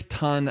frick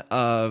ton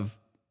of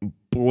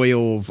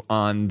boils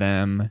on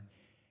them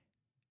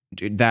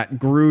that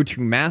grew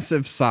to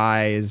massive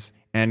size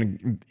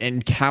and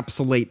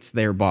encapsulates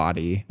their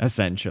body,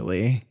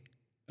 essentially.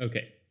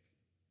 Okay.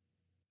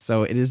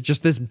 So it is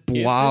just this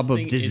blob of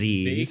Is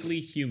disease.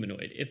 vaguely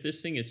humanoid. If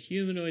this thing is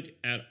humanoid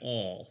at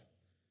all,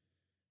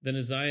 then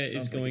Isaiah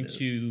is Sounds like going it is.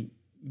 to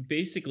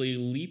basically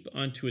leap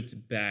onto its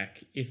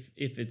back if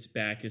its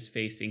back is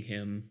facing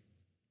him.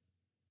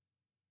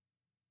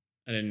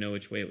 I didn't know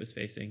which way it was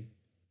facing.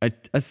 I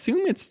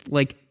assume it's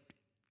like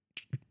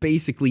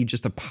basically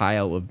just a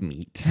pile of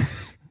meat.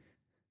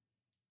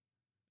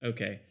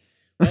 Okay.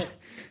 Well,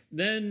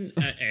 then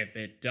if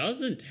it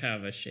doesn't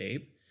have a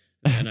shape,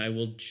 then I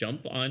will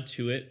jump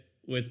onto it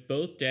with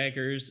both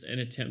daggers and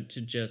attempt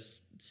to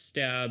just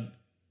stab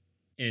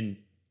and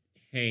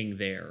hang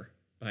there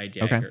by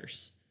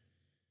daggers.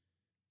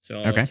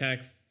 So I'll attack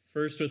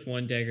first with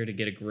one dagger to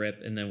get a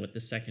grip, and then with the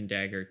second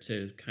dagger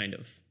to kind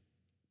of...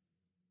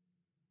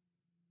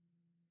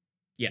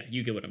 Yeah,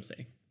 you get what I'm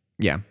saying.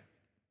 Yeah.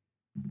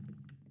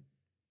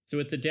 So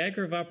with the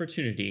Dagger of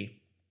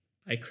Opportunity,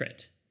 I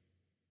crit.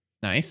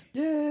 Nice.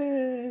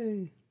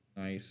 Yay!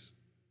 Nice.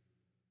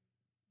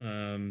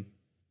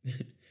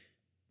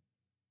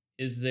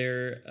 Is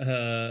there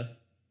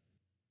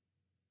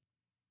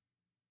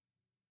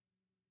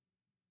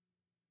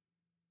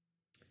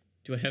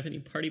do I have any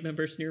party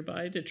members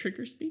nearby to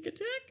trigger sneak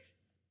attack?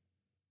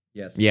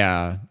 Yes.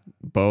 Yeah.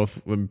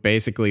 Both,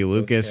 basically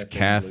Lucas,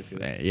 Kath,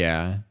 and Kath. Lucas.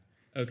 Yeah.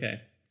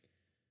 Okay.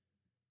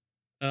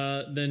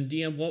 Then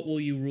DM, what will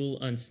you rule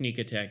on sneak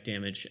attack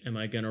damage? Am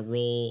I gonna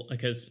roll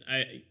because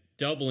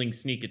doubling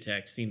sneak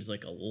attack seems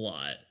like a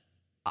lot.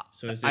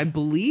 So is it, I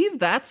believe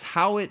that's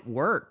how it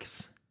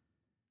works.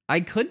 I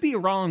could be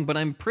wrong, but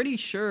I'm pretty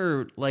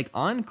sure, like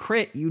on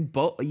crit,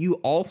 you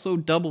also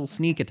double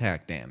sneak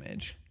attack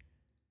damage.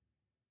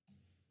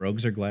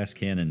 Rogues are glass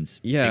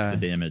cannons. Yeah. Take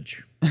the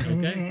damage.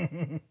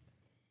 okay.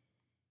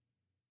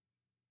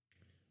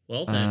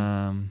 Well then,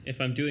 Um,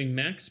 if I'm doing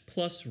max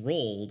plus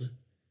rolled,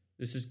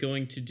 this is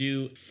going to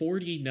do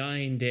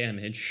 49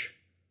 damage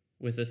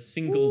with a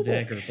single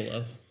dagger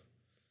blow.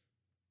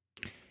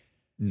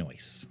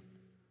 Nice.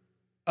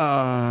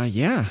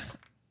 yeah.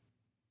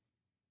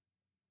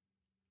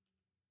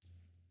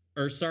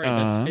 Or sorry,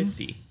 that's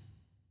 50.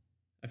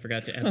 I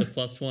forgot to add the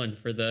plus one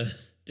for the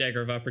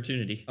Dagger of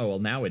Opportunity. Oh, well,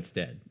 now it's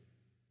dead.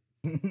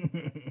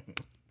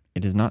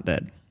 It is not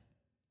dead.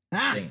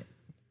 Dang it.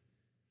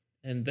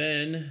 And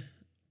then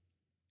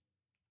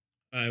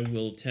I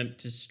will attempt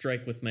to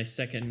strike with my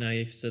second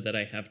knife so that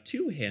I have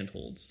two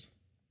handholds.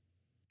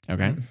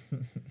 Okay.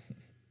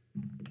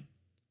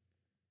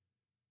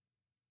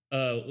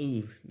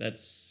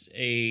 That's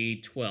a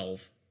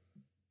 12.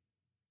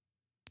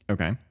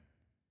 Okay.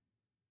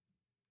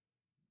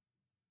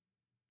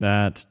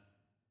 That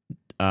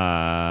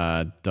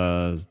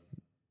does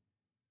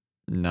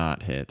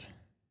not hit.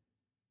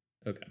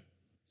 Okay.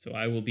 So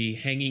I will be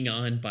hanging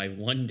on by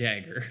one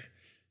dagger.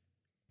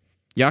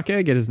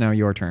 Yakeg, it is now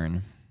your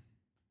turn.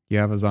 You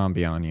have a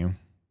zombie on you.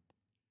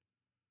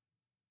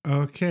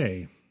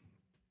 Okay.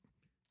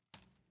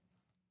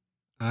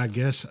 I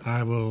guess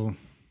I will.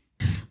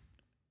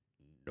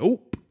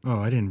 Nope. Oh,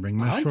 I didn't bring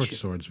my Punch short it.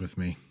 swords with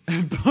me.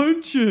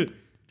 Punch it.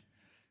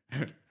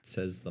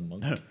 Says the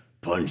monk.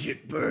 Punch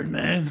it,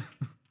 Birdman.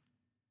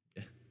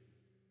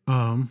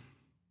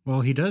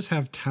 Well, he does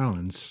have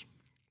talents.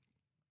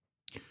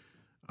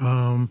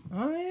 Oh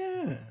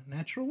yeah,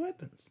 natural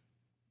weapons.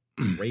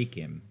 Rake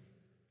him.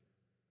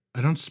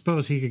 I don't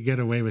suppose he could get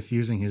away with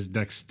using his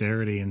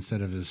dexterity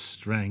instead of his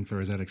strength,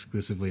 or is that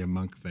exclusively a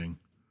monk thing?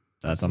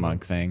 That's a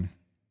monk thing.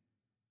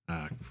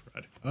 Ah,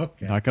 crud.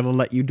 Okay. Not gonna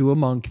let you do a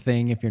monk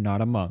thing if you're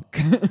not a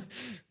monk.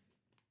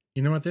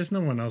 You know what? There's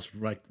no one else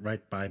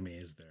right by me,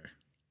 is there?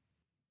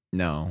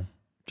 No,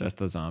 just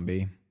the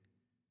zombie.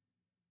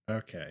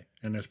 Okay.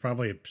 And there's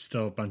probably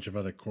still a bunch of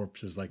other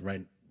corpses like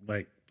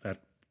that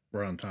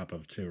we're on top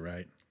of too,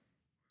 right?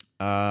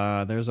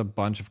 There's a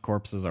bunch of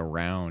corpses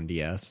around,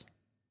 yes.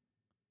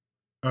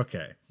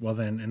 Okay. Well,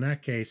 then, in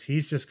that case,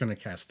 he's just going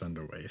to cast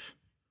Thunderwave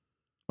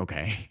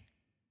Okay.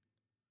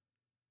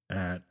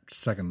 at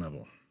 2nd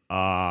level.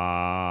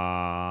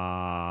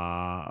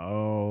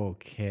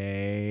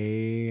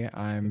 Okay.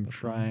 I'm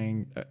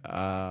trying.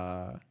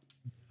 A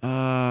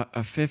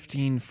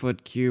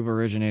 15-foot cube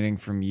originating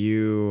from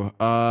you.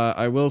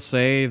 I will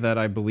say that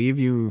I believe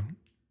you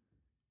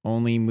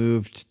only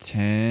moved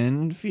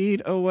 10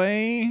 feet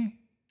away.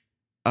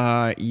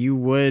 You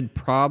would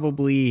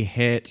probably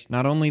hit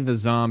not only the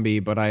zombie,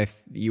 but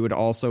you would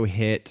also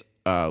hit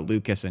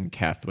Lucas and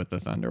Keth with the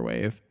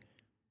Thunderwave.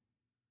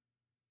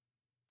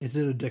 Is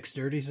it a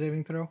dexterity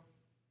saving throw?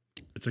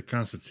 It's a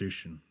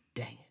Constitution.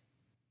 Dang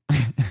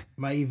it.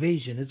 My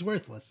evasion is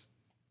worthless.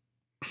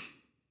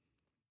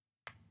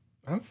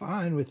 I'm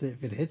fine with it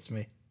if it hits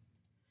me.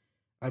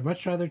 I'd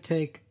much rather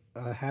take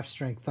a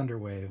half-strength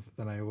Thunderwave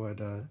than I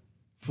would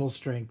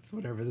full-strength,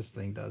 whatever this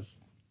thing does.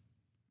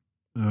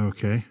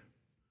 Okay.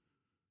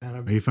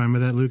 And Are you fine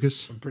with that,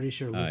 Lucas? I'm pretty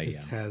sure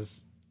Lucas Yeah.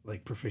 has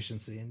like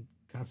proficiency in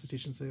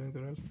Constitution saving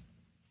throws.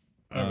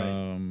 All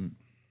right.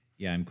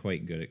 Yeah, I'm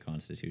quite good at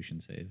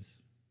Constitution saves.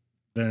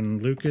 Then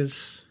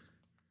Lucas,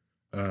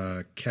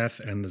 Keth,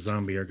 and the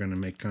zombie are going to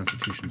make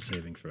Constitution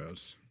saving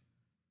throws.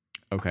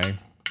 Okay.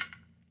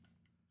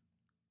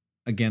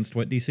 Against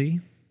what DC?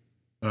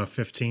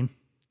 15.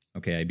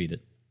 Okay, I beat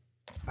it.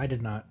 I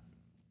did not.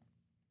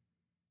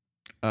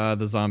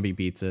 The zombie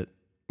beats it.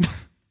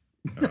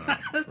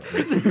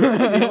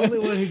 The only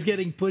one who's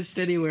getting pushed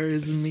anywhere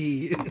is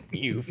me.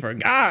 You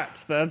forgot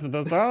that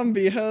the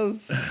zombie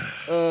has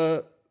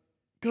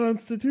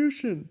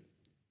Constitution.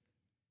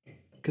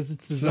 Because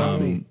it's a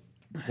zombie.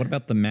 What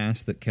about the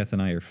mass that Keth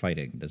and I are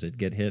fighting? Does it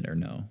get hit or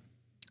no?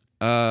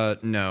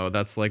 No,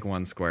 that's like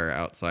one square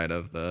outside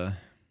of the.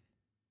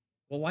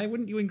 Well, why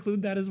wouldn't you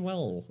include that as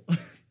well?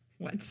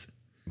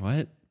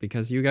 What?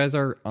 Because you guys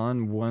are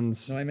on one.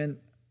 No, I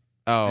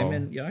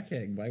meant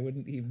Yakeg. Why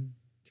wouldn't he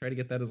try to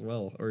get that as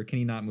well? Or can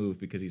he not move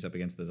because he's up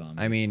against the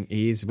zombie? I mean,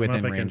 he's within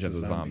up range against of the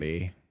the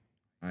zombie.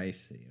 I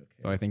see. Okay.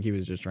 So I think he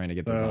was just trying to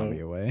get the zombie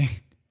away.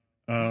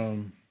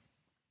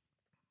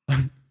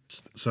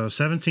 So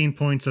 17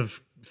 points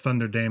of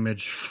thunder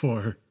damage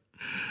for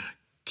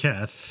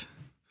Keth,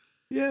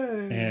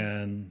 Yay.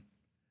 and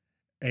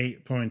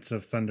 8 points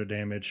of thunder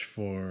damage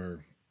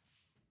for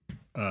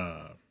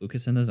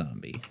Lucas and the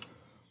Zombie.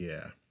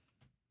 yeah.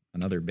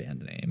 Another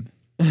band name.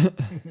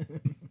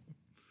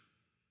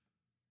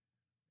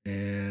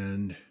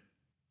 And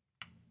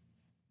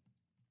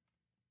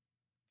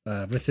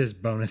with his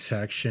bonus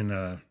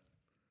action,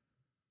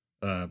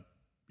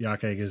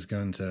 Yakeg is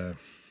going to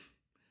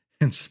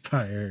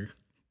inspire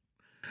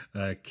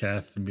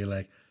Keth and be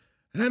like,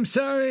 I'm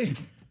sorry,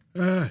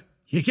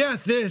 you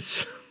got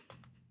this.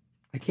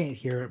 I can't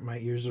hear it. My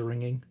ears are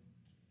ringing.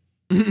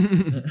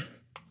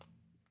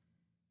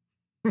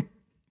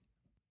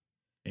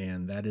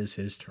 And that is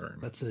his turn.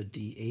 That's a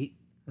D8,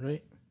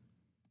 right?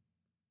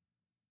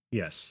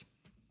 Yes.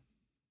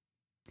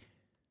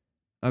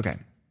 Okay.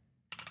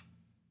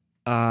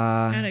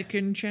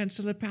 Anakin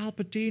Chancellor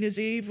Palpatine is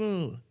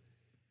evil.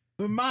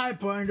 From my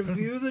point of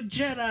view, the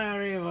Jedi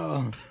are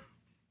evil.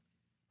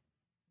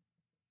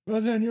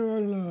 Well, then you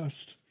are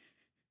lost.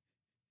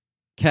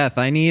 Keth,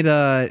 I need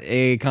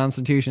a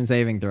Constitution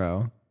saving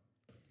throw.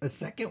 A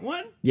second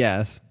one?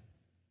 Yes.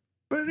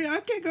 But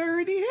Yakeg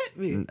already hit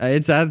me.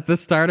 It's at the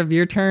start of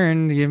your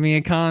turn. Give me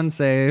a con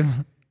save.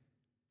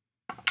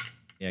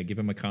 Yeah, give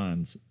him a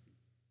cons.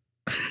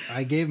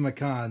 I gave him a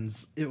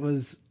cons. It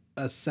was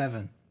a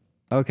 7.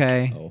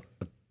 Okay. Oh.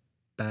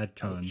 Bad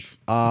cons.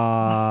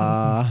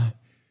 Uh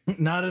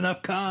Not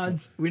enough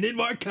cons. We need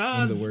more One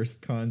cons. of the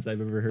worst cons I've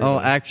ever heard Oh,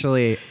 of.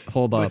 actually,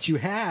 hold up. But you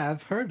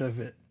have heard of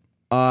it.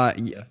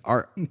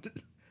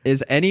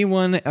 Is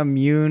anyone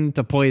immune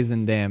to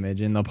poison damage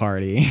in the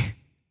party?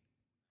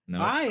 No.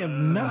 I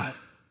am not.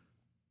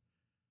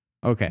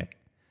 Okay.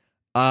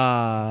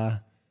 No.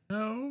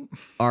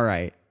 All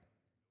right.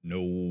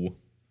 No.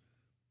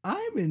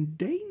 I'm in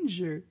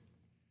danger.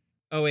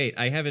 Oh, wait.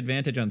 I have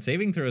advantage on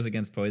saving throws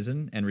against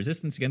poison and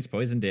resistance against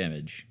poison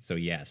damage. So,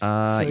 yes.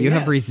 So You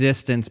have yes.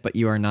 resistance, but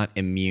you are not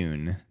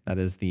immune. That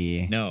is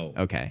the No.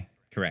 Okay.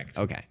 Correct.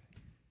 Okay.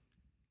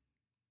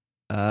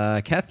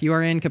 Keth, you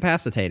are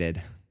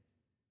incapacitated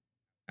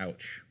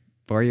Ouch.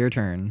 for your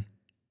turn.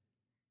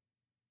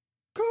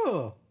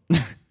 Cool.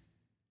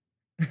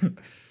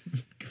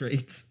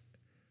 Great.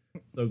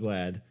 So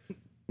glad.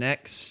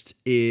 Next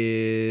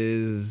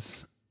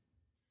is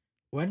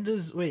When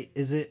does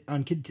is it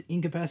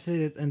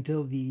incapacitated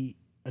until the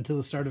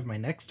start of my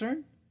next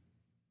turn?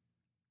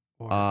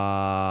 Or,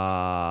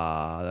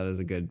 that is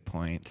a good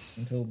point.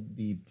 Until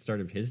the start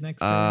of his next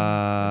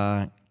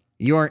turn?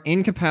 You are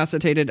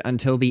incapacitated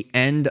until the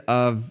end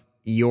of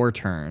your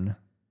turn.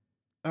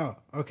 oh,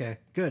 okay,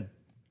 good.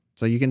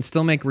 So you can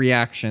still make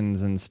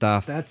reactions and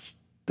stuff. That's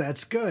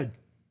good.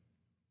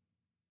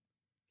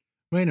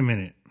 Wait a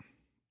minute.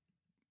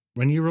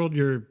 When you rolled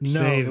your No,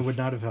 save, it would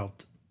not have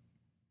helped.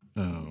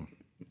 Oh.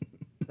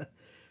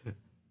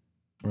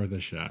 Worth a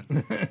shot.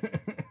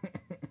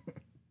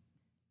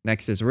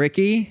 Next is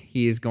Ricky.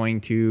 He is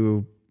going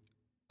to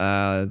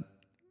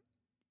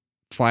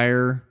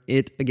fire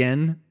it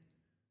again.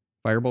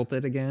 Firebolt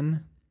it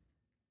again.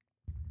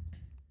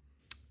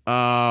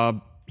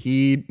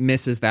 He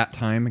misses that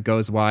time,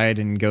 goes wide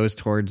and goes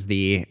towards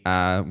the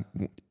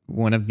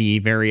one of the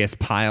various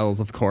piles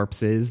of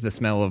corpses. The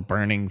smell of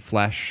burning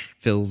flesh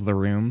fills the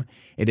room.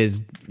 It is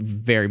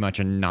very much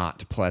a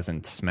not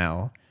pleasant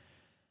smell.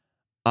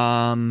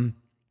 Fun.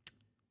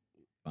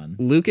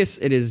 Lucas,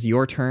 it is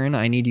your turn.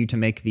 I need you to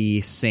make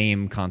the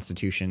same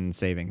Constitution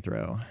saving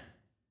throw.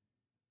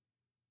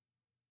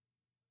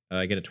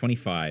 I get a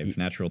 25,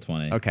 natural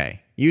 20.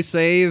 Okay. You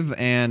save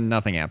and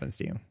nothing happens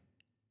to you.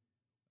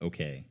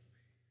 Okay.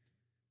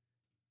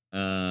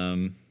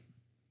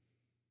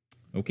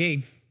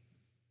 Okay.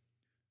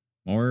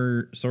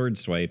 More sword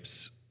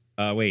swipes.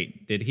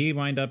 Wait, did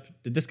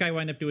this guy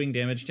wind up doing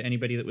damage to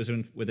anybody that was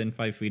within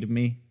 5 feet of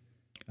me?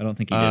 I don't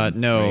think he did.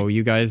 No, right?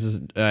 you guys,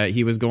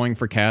 he was going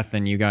for Keth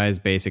and you guys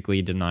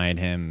basically denied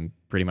him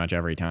pretty much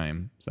every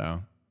time.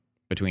 So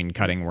between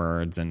cutting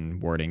words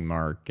and wording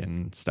mark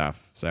and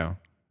stuff. So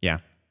yeah.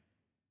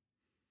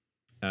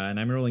 And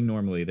I'm rolling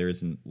normally.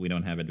 We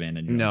don't have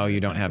advantage. No, you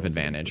don't Attack have rolls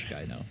against advantage. this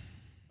guy, no.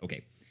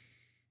 Okay.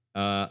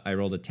 I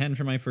rolled a 10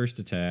 for my first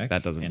attack.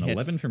 That doesn't and hit.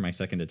 11 for my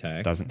second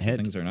attack. Doesn't so hit.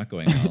 Things are not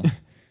going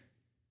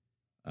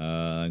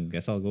well.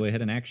 Guess I'll go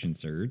ahead and action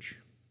surge.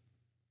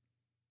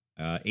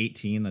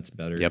 18, that's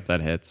better. Yep,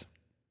 that hits.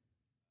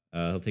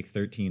 He'll take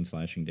 13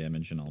 slashing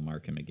damage, and I'll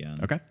mark him again.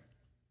 Okay.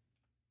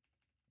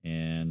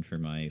 And for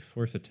my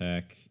fourth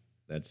attack,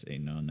 that's a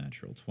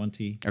non-natural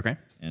 20. Okay.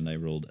 And I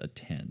rolled a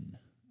 10.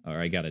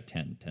 Or I got a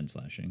 10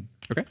 slashing.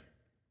 Okay.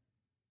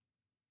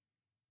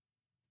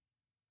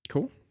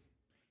 Cool.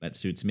 That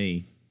suits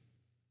me.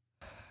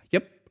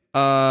 Yep.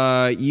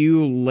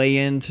 You lay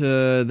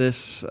into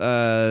this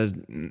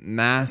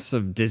mass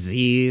of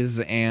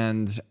disease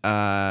and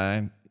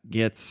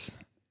gets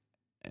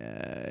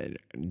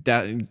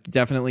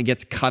definitely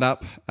gets cut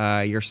up.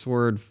 Your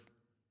sword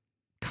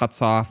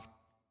cuts off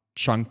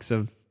chunks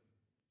of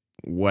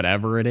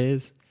whatever it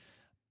is.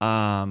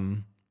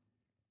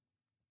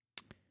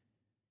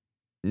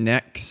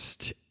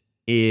 Next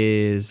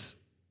is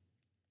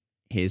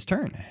his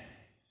turn.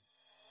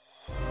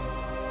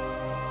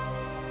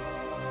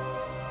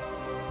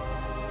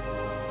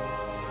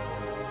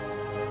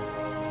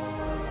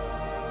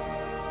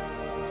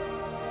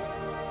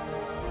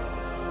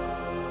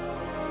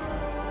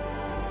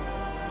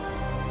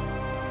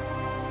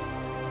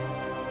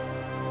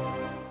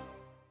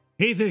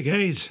 Hey there,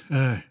 guys.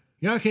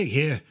 Yarkik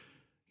here.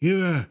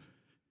 You,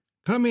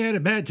 caught me at a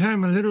bad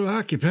time, a little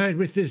occupied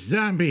with this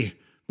zombie.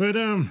 But,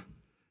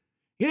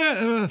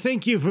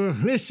 thank you for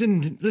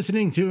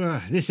listening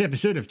to, this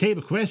episode of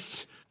Table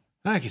Quests.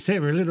 Like I say,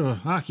 we're a little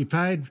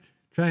occupied,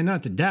 trying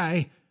not to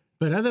die.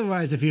 But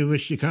otherwise, if you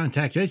wish to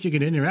contact us, you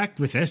can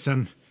interact with us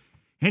on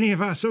any of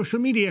our social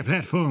media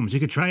platforms. You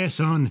could try us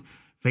on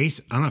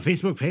our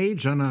Facebook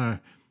page, on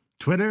our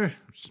Twitter.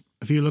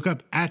 If you look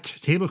up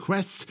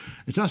 @TableQuests,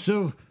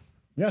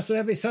 we also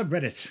have a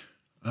subreddit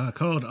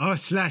called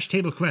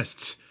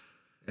r/TableQuests.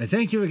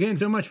 Thank you again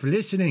so much for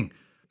listening.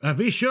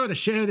 Be sure to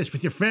share this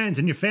with your friends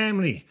and your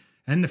family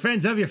and the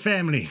friends of your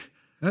family.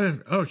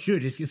 Oh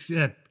shoot!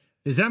 The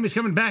zombie's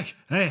coming back.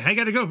 I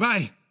gotta go.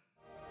 Bye.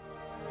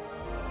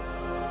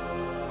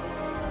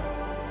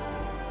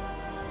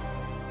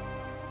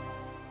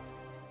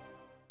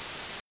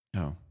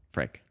 Oh,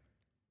 frick.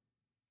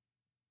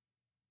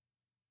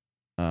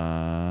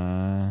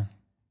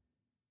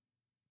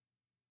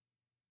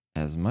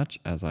 As much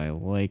as I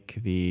like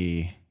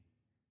where'd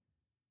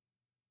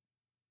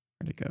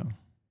it go?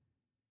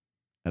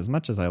 As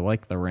much as I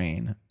like the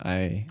rain,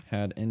 I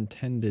had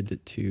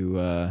intended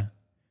to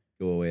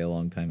Go away a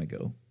long time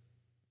ago,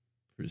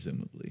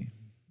 presumably,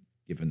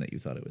 given that you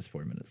thought it was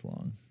 4 minutes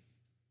long.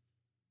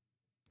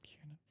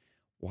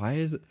 why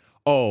is it?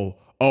 Oh,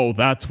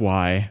 that's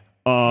why.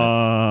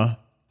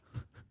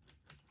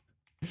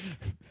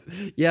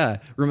 Yeah,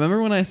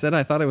 remember when I said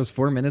I thought it was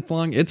 4 minutes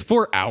long? It's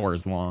 4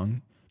 hours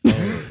long.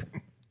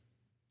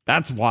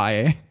 That's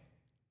why.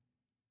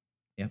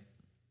 Yep,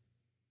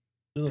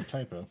 Little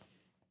typo.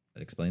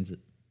 that explains it.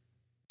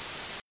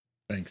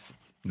 Thanks,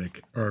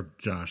 Nick, or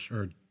Josh,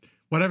 or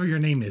whatever your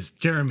name is,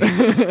 Jeremy.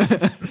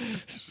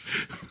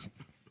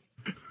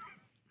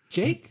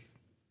 Jake,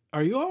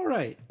 are you all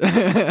right?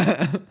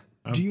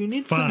 Do you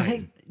need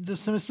fine.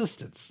 some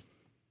assistance?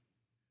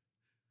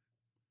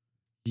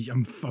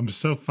 I'm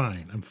so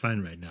fine. I'm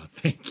fine right now.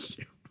 Thank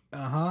you.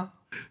 Uh-huh.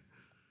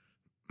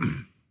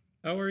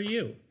 How are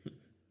you?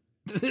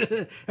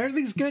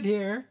 Everything's good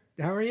here.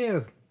 How are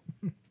you?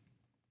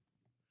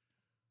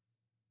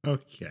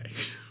 Okay.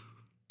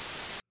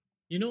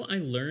 You know, I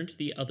learned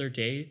the other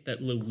day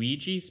that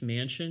Luigi's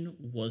Mansion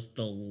was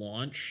the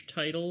launch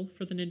title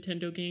for the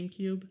Nintendo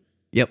GameCube,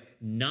 Yep.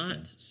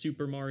 not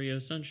Super Mario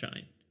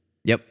Sunshine.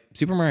 Yep.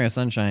 Super Mario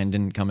Sunshine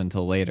didn't come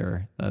until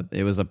later.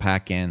 It was a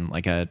pack-in,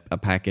 like a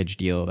package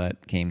deal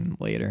that came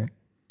later.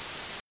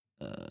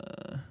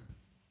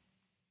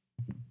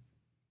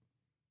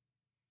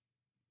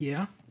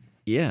 Yeah.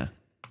 Yeah.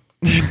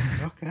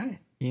 Okay.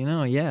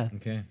 Yeah.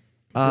 Okay.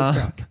 Good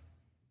talk.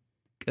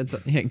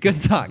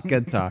 Good talk.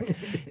 Good talk.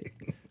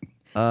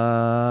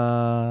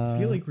 I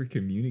feel like we're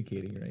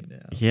communicating right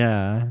now.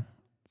 Yeah.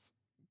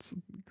 It's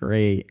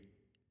great.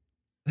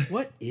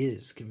 What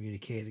is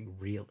communicating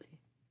really?